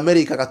watu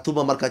Amerika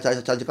katuma marka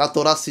chaji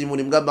katora simu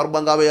ni mga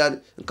marubanga we yani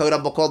kawira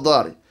boko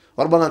dolari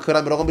marubanga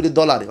kawira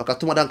 $200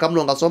 wakatuma dan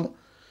kamno ngasoma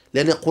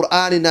lene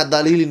Qur'ani na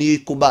dalili ni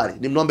kubali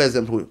ni mnombeze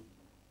huyo.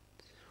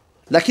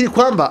 Lakini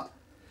kwamba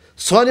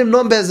swali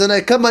mnombeze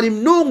na kama ni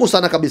mnungu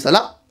sana kabisa,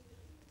 la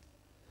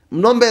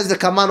mnombeze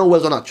kama ana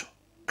uwezo nacho,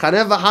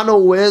 kaneva hana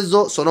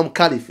uwezo sono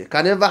mkalife,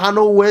 kaneva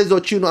hana uwezo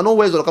chino ana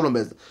uwezo kama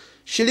mnombeze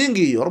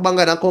shilingi hiyo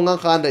marubanga na konga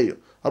khanda hiyo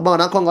marubanga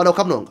na konga ndo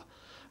kamnonga.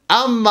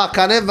 Amma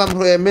kaneva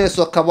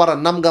mremeso kabara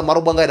namga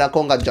marubanga ida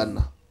konga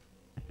janna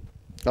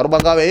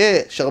marubanga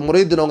we Sheikh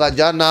Muridi nonga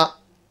janna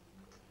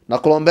na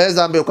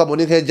kulombeza ambaye kwa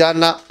munike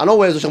janna ana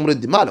uwezo Sheikh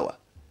Muridi malawa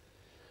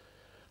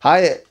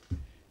haye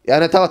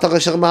yani tawa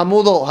Sheikh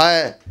Mahmudo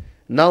haye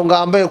naonga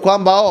ambaye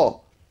kwamba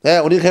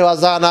unike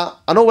wazana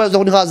ana uwezo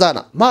unike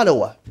wazana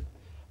malawa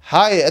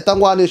haye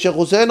etangwani Sheikh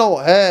Huseno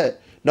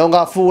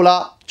naonga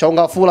fula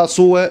chaunga fula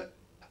suwe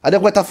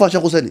adekwe tafua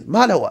Sheikh Huseni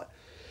malawa.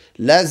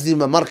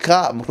 Lazima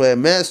marka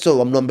mremeso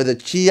wa mnombeze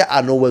chia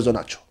ana uwezo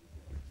nacho.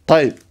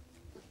 Tayib,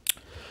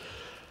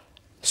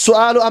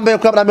 sualu ambaye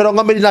kwa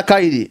mirongo mbili na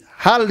kaidi.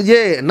 Hal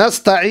je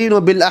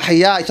nasta'inu bil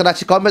ahya,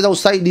 chachikaombeza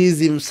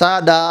usaidizi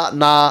msaada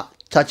na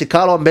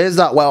chachikalo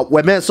mbeza wa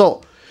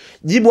wemeso.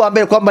 Jibu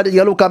ambaye kwamba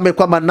digaluka ambaye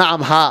kwamba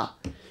naam ha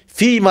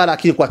fima,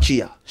 lakini kwa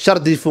chia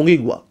sharti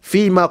fungigwa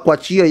fima kwa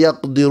chia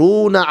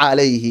yaqdiruna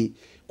alayhi,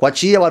 kwa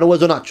chia wana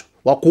uwezo nacho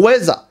wa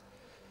kuweza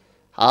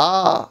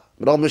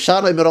mirongo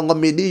mishano mirongo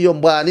mbili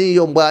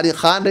yombani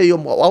khande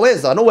yom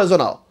waweza na uwezo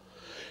nao.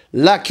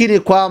 Lakini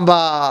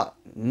kwamba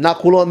na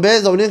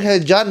kulombeza unike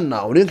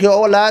janna unike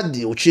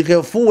oladi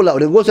uchike fula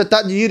unigose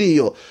tajiri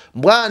hiyo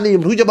mbwani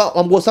mruja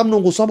wamgosa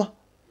mnungu soma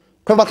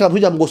kwamba kama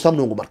mruja mgosa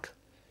mnungu marka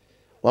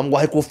wamgo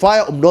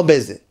haikufaya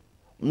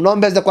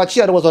mnombeze kwa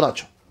chia na uwezo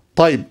nacho.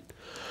 Tayib,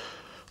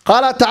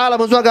 qala ta'ala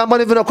mzwaga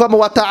amani vina kwamba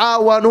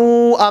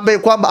wataawanu ambaye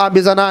kwamba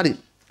ambizanani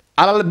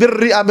alal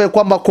birri ambaye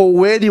kwamba kwa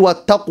uwedi wa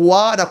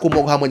taqwa na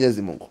kumwogopa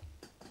Mwenyezi Mungu.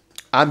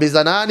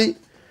 Ambizanani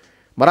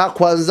mara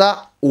kwanza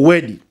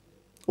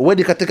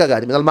uwedi katika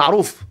gani minal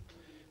ma'ruf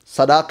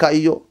sadaka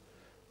hiyo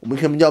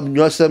umike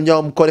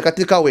mnyao mkole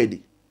katika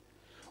uwedi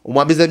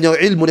umwambize mnyao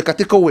ilmu ni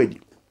katika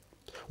uwedi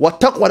wa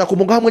taqwa na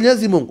kumwogopa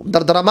Mwenyezi Mungu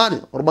mdardaramani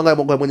warubanga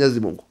kumwogopa Mwenyezi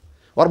Mungu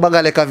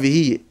warubanga leka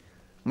vihiye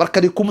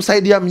marka ni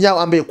kumsaidia mnyao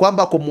ambaye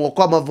kwamba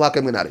kumwokoa mavu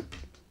yake mwenari.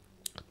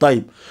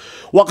 Tayib,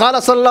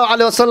 waqala sallallahu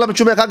alayhi wasallam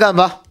chume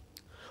kagamba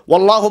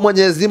wallahu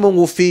Mwenyezi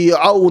Mungu fi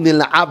auni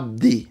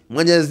al-abdi,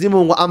 Mwenyezi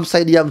Mungu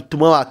amsaidia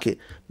mtumwa wake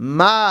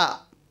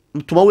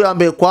mtumwa huyo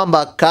ambaye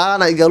kwamba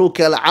kana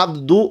igaruke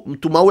al-abdu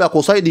mtumwa huyo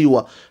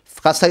akusaidiwa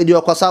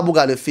kasaidiwa kwa sababu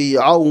gani? Fi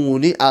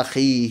auni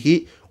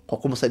akhihi, kwa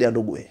kumsaidia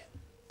ndugu yake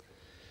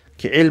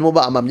kiilmu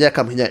ba ama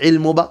mnyaka mhinya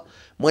ilmu ba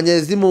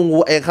Mwenyezi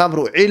Mungu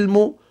aikamru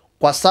ilmu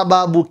kwa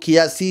sababu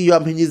kiasi hiyo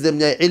amhinyize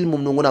mnya ilmu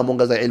mnunguna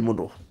mongaza ilmu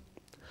ndo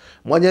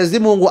Mwenyezi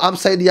Mungu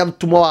amsaidia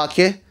mtumwa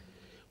wake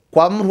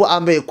kwa mtu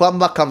ambaye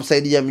kwamba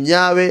kamsaidia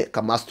mnyawe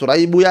kama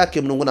asturaibu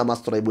yake mnunguna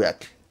masturaibu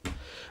yake.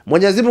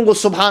 Mwenyezi Mungu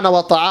Subhanahu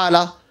wa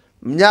Ta'ala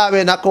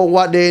mnyawe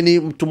nakongwa deni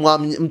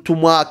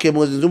mtumwa wake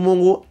Mwenyezi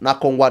Mungu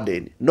nakongwa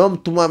deni no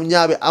mtumwa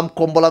mnyawe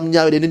amkombola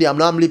mnyawe deni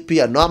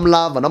amnamlipia no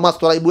amlava na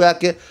masturaibu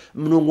yake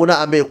mnunguna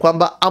ambaye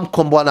kwamba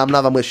amkombola na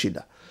amlava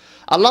mweshida.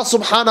 Allah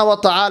Subhanahu wa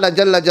Ta'ala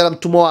jalla jalla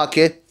mtumwa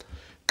wake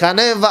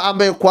kaneva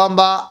ambaye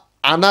kwamba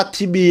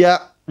anatibia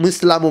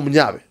Muislamu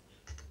mnyawe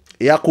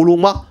ya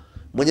kuluma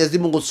Mwenyezi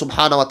Mungu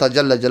Subhanahu wa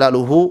Ta'ala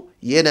jalaluhu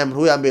yena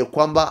mruya ambaye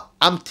kwamba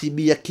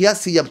amtibia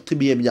kiasi ya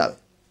mtibia mnyawe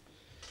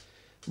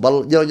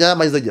bal jana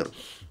maizajer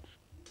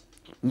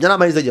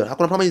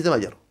hakuna kama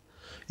maizajer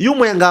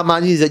yumo yanga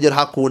maizajer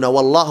hakuna.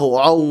 Wallahu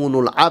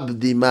aunul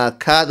abdi ma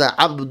kada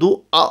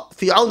abdu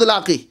fi aun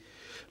al-aqi,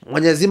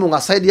 Mwenyezi Mungu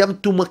asaidia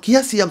mtu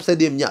kiasi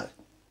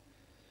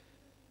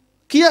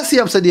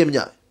ya msaidie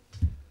mnyawe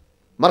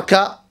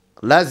marka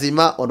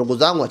lazima wandugu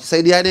zangu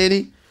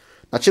wasaidianeni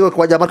na chiwe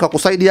kwa jamaa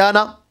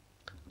kusaidiana.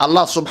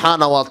 Allah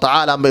Subhanahu wa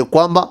Ta'ala ambaye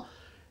kwamba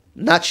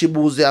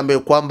nachibuze ambaye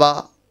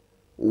kwamba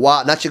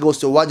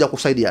nachigose waja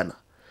kusaidiana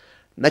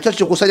na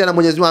chochote kusaidiana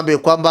Mwenyezi Mungu ambaye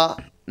kwamba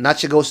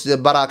nachigose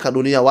baraka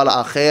dunia wala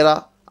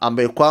akhera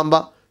ambaye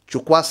kwamba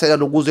chukua saidia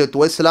ndugu zetu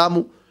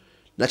Waislamu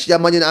na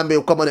chijamani ambaye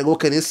kwamba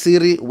negoke ni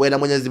siri wewe na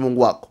Mwenyezi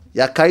Mungu wako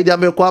ya kaidi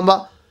ambaye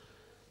kwamba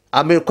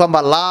ambaye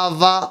kwamba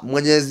lava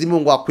Mwenyezi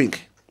Mungu akwinge.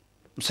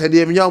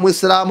 Msaidie mnyao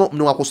Muislamu,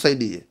 Mungu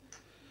akusaidie.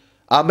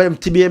 Ambaye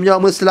mtibie mnyao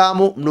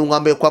Muislamu, Mungu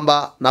ambaye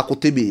kwamba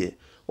nakutibie.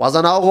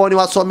 Wazana ogoni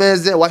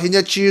wasomeze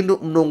wahinye chindu,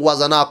 Mungu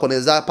wazana ko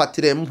neza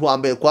patire mtu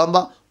ambaye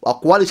kwamba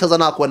wakualisha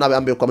zana ko nabe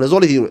ambaye kwamba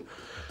zoli hiwe.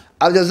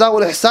 Aljazaa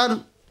wal ihsan,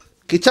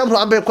 kichamru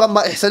ambaye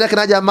kwamba ihsani yake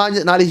na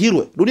jamani na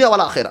alihirwe dunia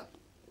wala akhera.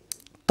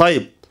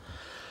 Tayib.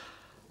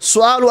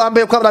 Sualu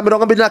ambaye kwamba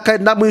mirongo mbili na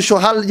kaida mwisho,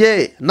 hal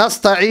je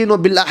nasta'inu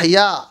bil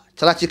ahya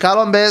chala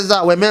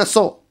chikalombeza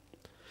wemeso?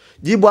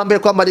 Jibu ambaye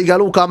kwamba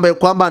ligaluka ambaye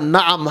kwamba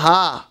naam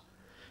ha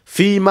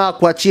fima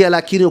kwa chia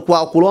lakini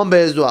kwa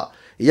kulombezwa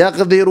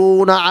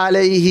yaqdiruna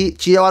alayhi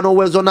chia wana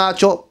uwezo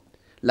nacho,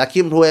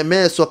 lakini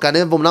mwemeso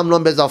kanemvo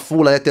mnamlombeza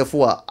fula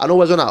yetefua ana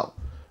uwezo nao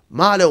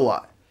male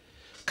wa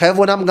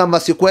kaivo namgamba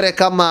sikwere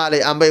kama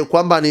ale ambaye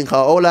kwamba ni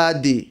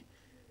kaoladi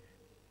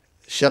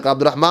Sheikh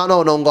Abdirahman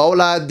unaonga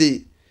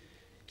oladi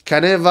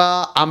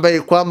kaneva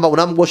ambaye kwamba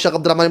unamgo Sheikh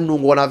Abdirahman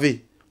mnungu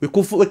wanavi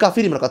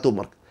wikafiri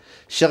mnakatuma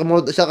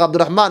Sheikh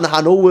Abdirahman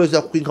hana uwezo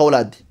wa kukinga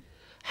oladi,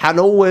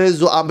 hana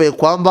uwezo ambaye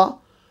kwamba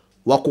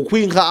wa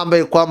kukinga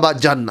ambaye kwamba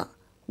janna,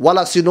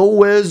 wala sino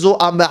uwezo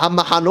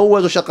ama hana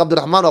uwezo Sheikh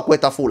Abdirahman wa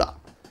kueta fula.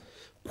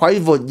 Kwa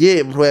hivyo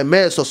je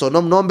mwemeso so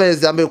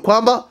nomnombeze ambaye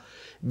kwamba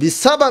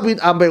bisababi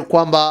ambaye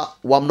kwamba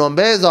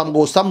wamnombeza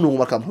wamgosa mnungu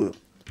makam huyo.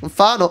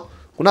 Mfano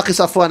kuna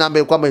kisa fulani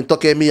ambaye kwamba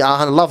nitoke mia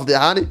hana lafdhi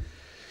hani,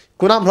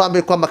 kuna mtu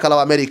ambaye kwamba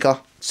kala Amerika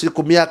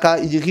siku miaka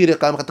ijingire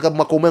kama katika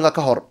mwaka umenga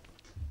kahor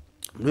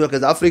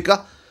mtu wa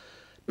Afrika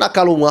na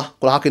kalumwa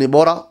kuna haki ni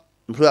bora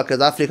mtu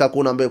wa Afrika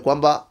kuna ambaye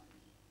kwamba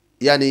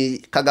yani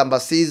kagamba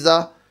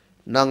siza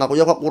na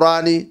ngakuja kwa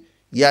Qurani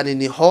yani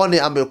ni hone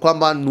ambaye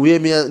kwamba nuye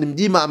ni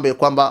mjima ambaye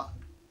kwamba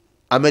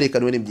Amerika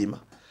ni mjima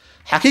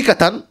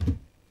hakikatan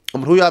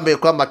mtu ambaye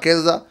kwamba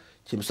keza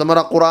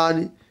kimsoma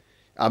Qurani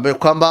ambaye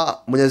kwamba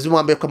Mwenyezi Mungu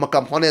ambaye kwamba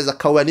kamponeza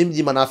kawa ni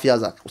mjima na afya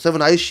zake, kwa sababu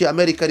naishi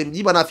Amerika ni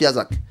mjima na afya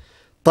zake.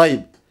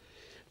 Tayib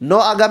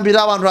no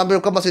agambira wantu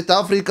ambaye kwamba South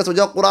Africa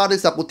soja Qurani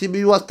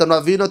sakutibiwa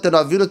tena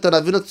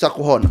vino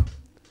tsakuhona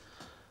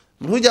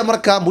mhuja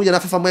marka mhuja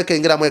nafafa mweka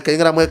ingira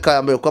mweka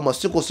ambaye kwamba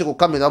siku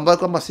kama ambaye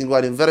kwamba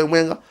singwani mvere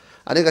mwenga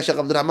anika Sheikh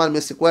Abdirahman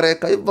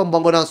mesikwereka hivyo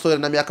mbongo na sore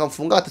na miaka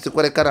mfungata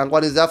sikwereka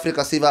rangwani za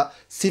Afrika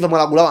siva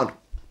mwalagula wantu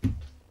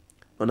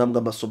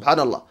namgamba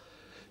subhanallah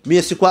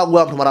mie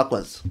sikwagula mtu mara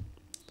kwanza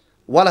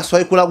wala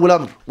swai kulagula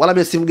mtu wala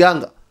mie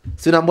simganga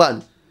sina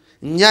mbwani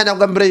nyanya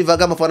kugambira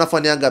ivaga mafana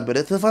fani yanga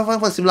mbere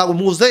fana simlago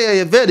muzee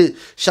yevedi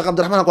Sheikh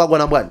Abdirahman kwa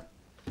gwana mbwani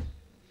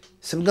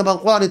simgamba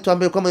kwani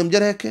tuambe kama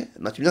mjereke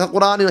na tumia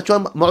Qur'ani na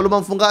choma maaluma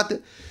mfungate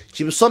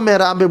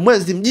chimsomera ambe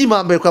mwezi mjima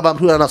ambe kwa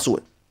mtu anasue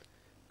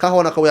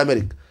kahona kwa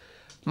Amerika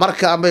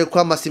marka ambe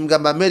kwamba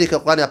simgamba Amerika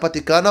kwani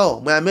apatikana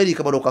mwa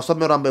Amerika bado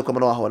kasomera ambe kwa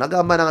mwana na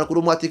gamba na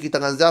kudumu atiki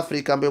tanganza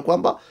Afrika ambe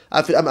kwamba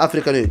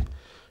Afrika ni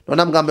ndo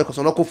namgambe kwa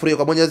sono kufuri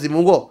kwa Mwenyezi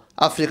Mungu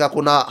Afrika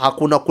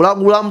hakuna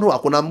kulagula mtu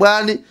hakuna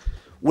mbwani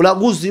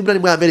ulaguzi ibn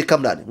mwa Amerika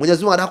mdani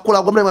Mwenyezi Mungu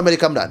anakula kwa mwa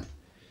Amerika mdani.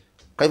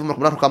 Kwa hivyo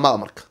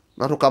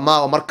mtu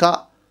kama marka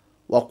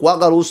wa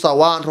kuaga ruhusa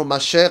wantu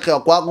mashekhe wa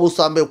kuaga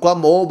ruhusa ambaye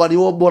kwamba oba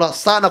ni bora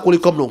sana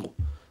kuliko Mungu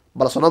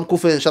bala sonam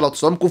kufri inshallah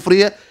tusam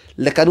kufriye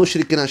lekanu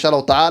shirikina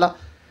inshallah taala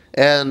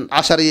en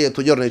ashariye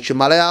tujorne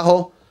chimale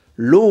yaho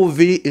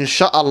luvi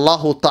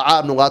inshallah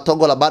taala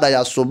nungatongola baada ya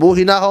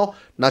asubuhi naho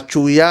na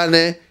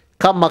chuyane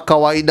kama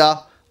kawaida.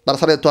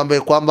 Darasa letu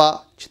ambaye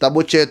kwamba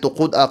kitabu chetu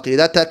Khud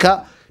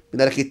Aqidataka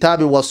min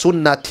alkitabi wa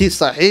sunnati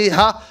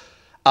sahiha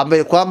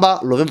ambaye kwamba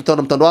lovimto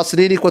na mtandao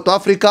asili kwetu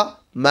Afrika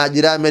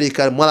majira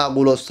Amerika mwana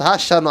gulo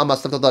sahasha na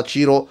masafata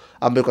chiro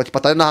ambaye kwa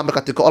kipatana ambaye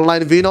katika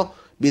online vino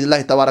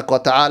billahi tabaraka wa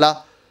taala.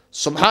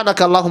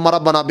 Subhanaka Allahumma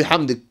rabbana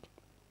bihamdik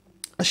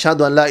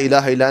ashhadu an la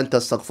ilaha illa anta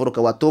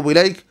astaghfiruka wa atubu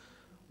ilaik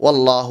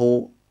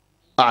wallahu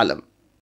a'lam.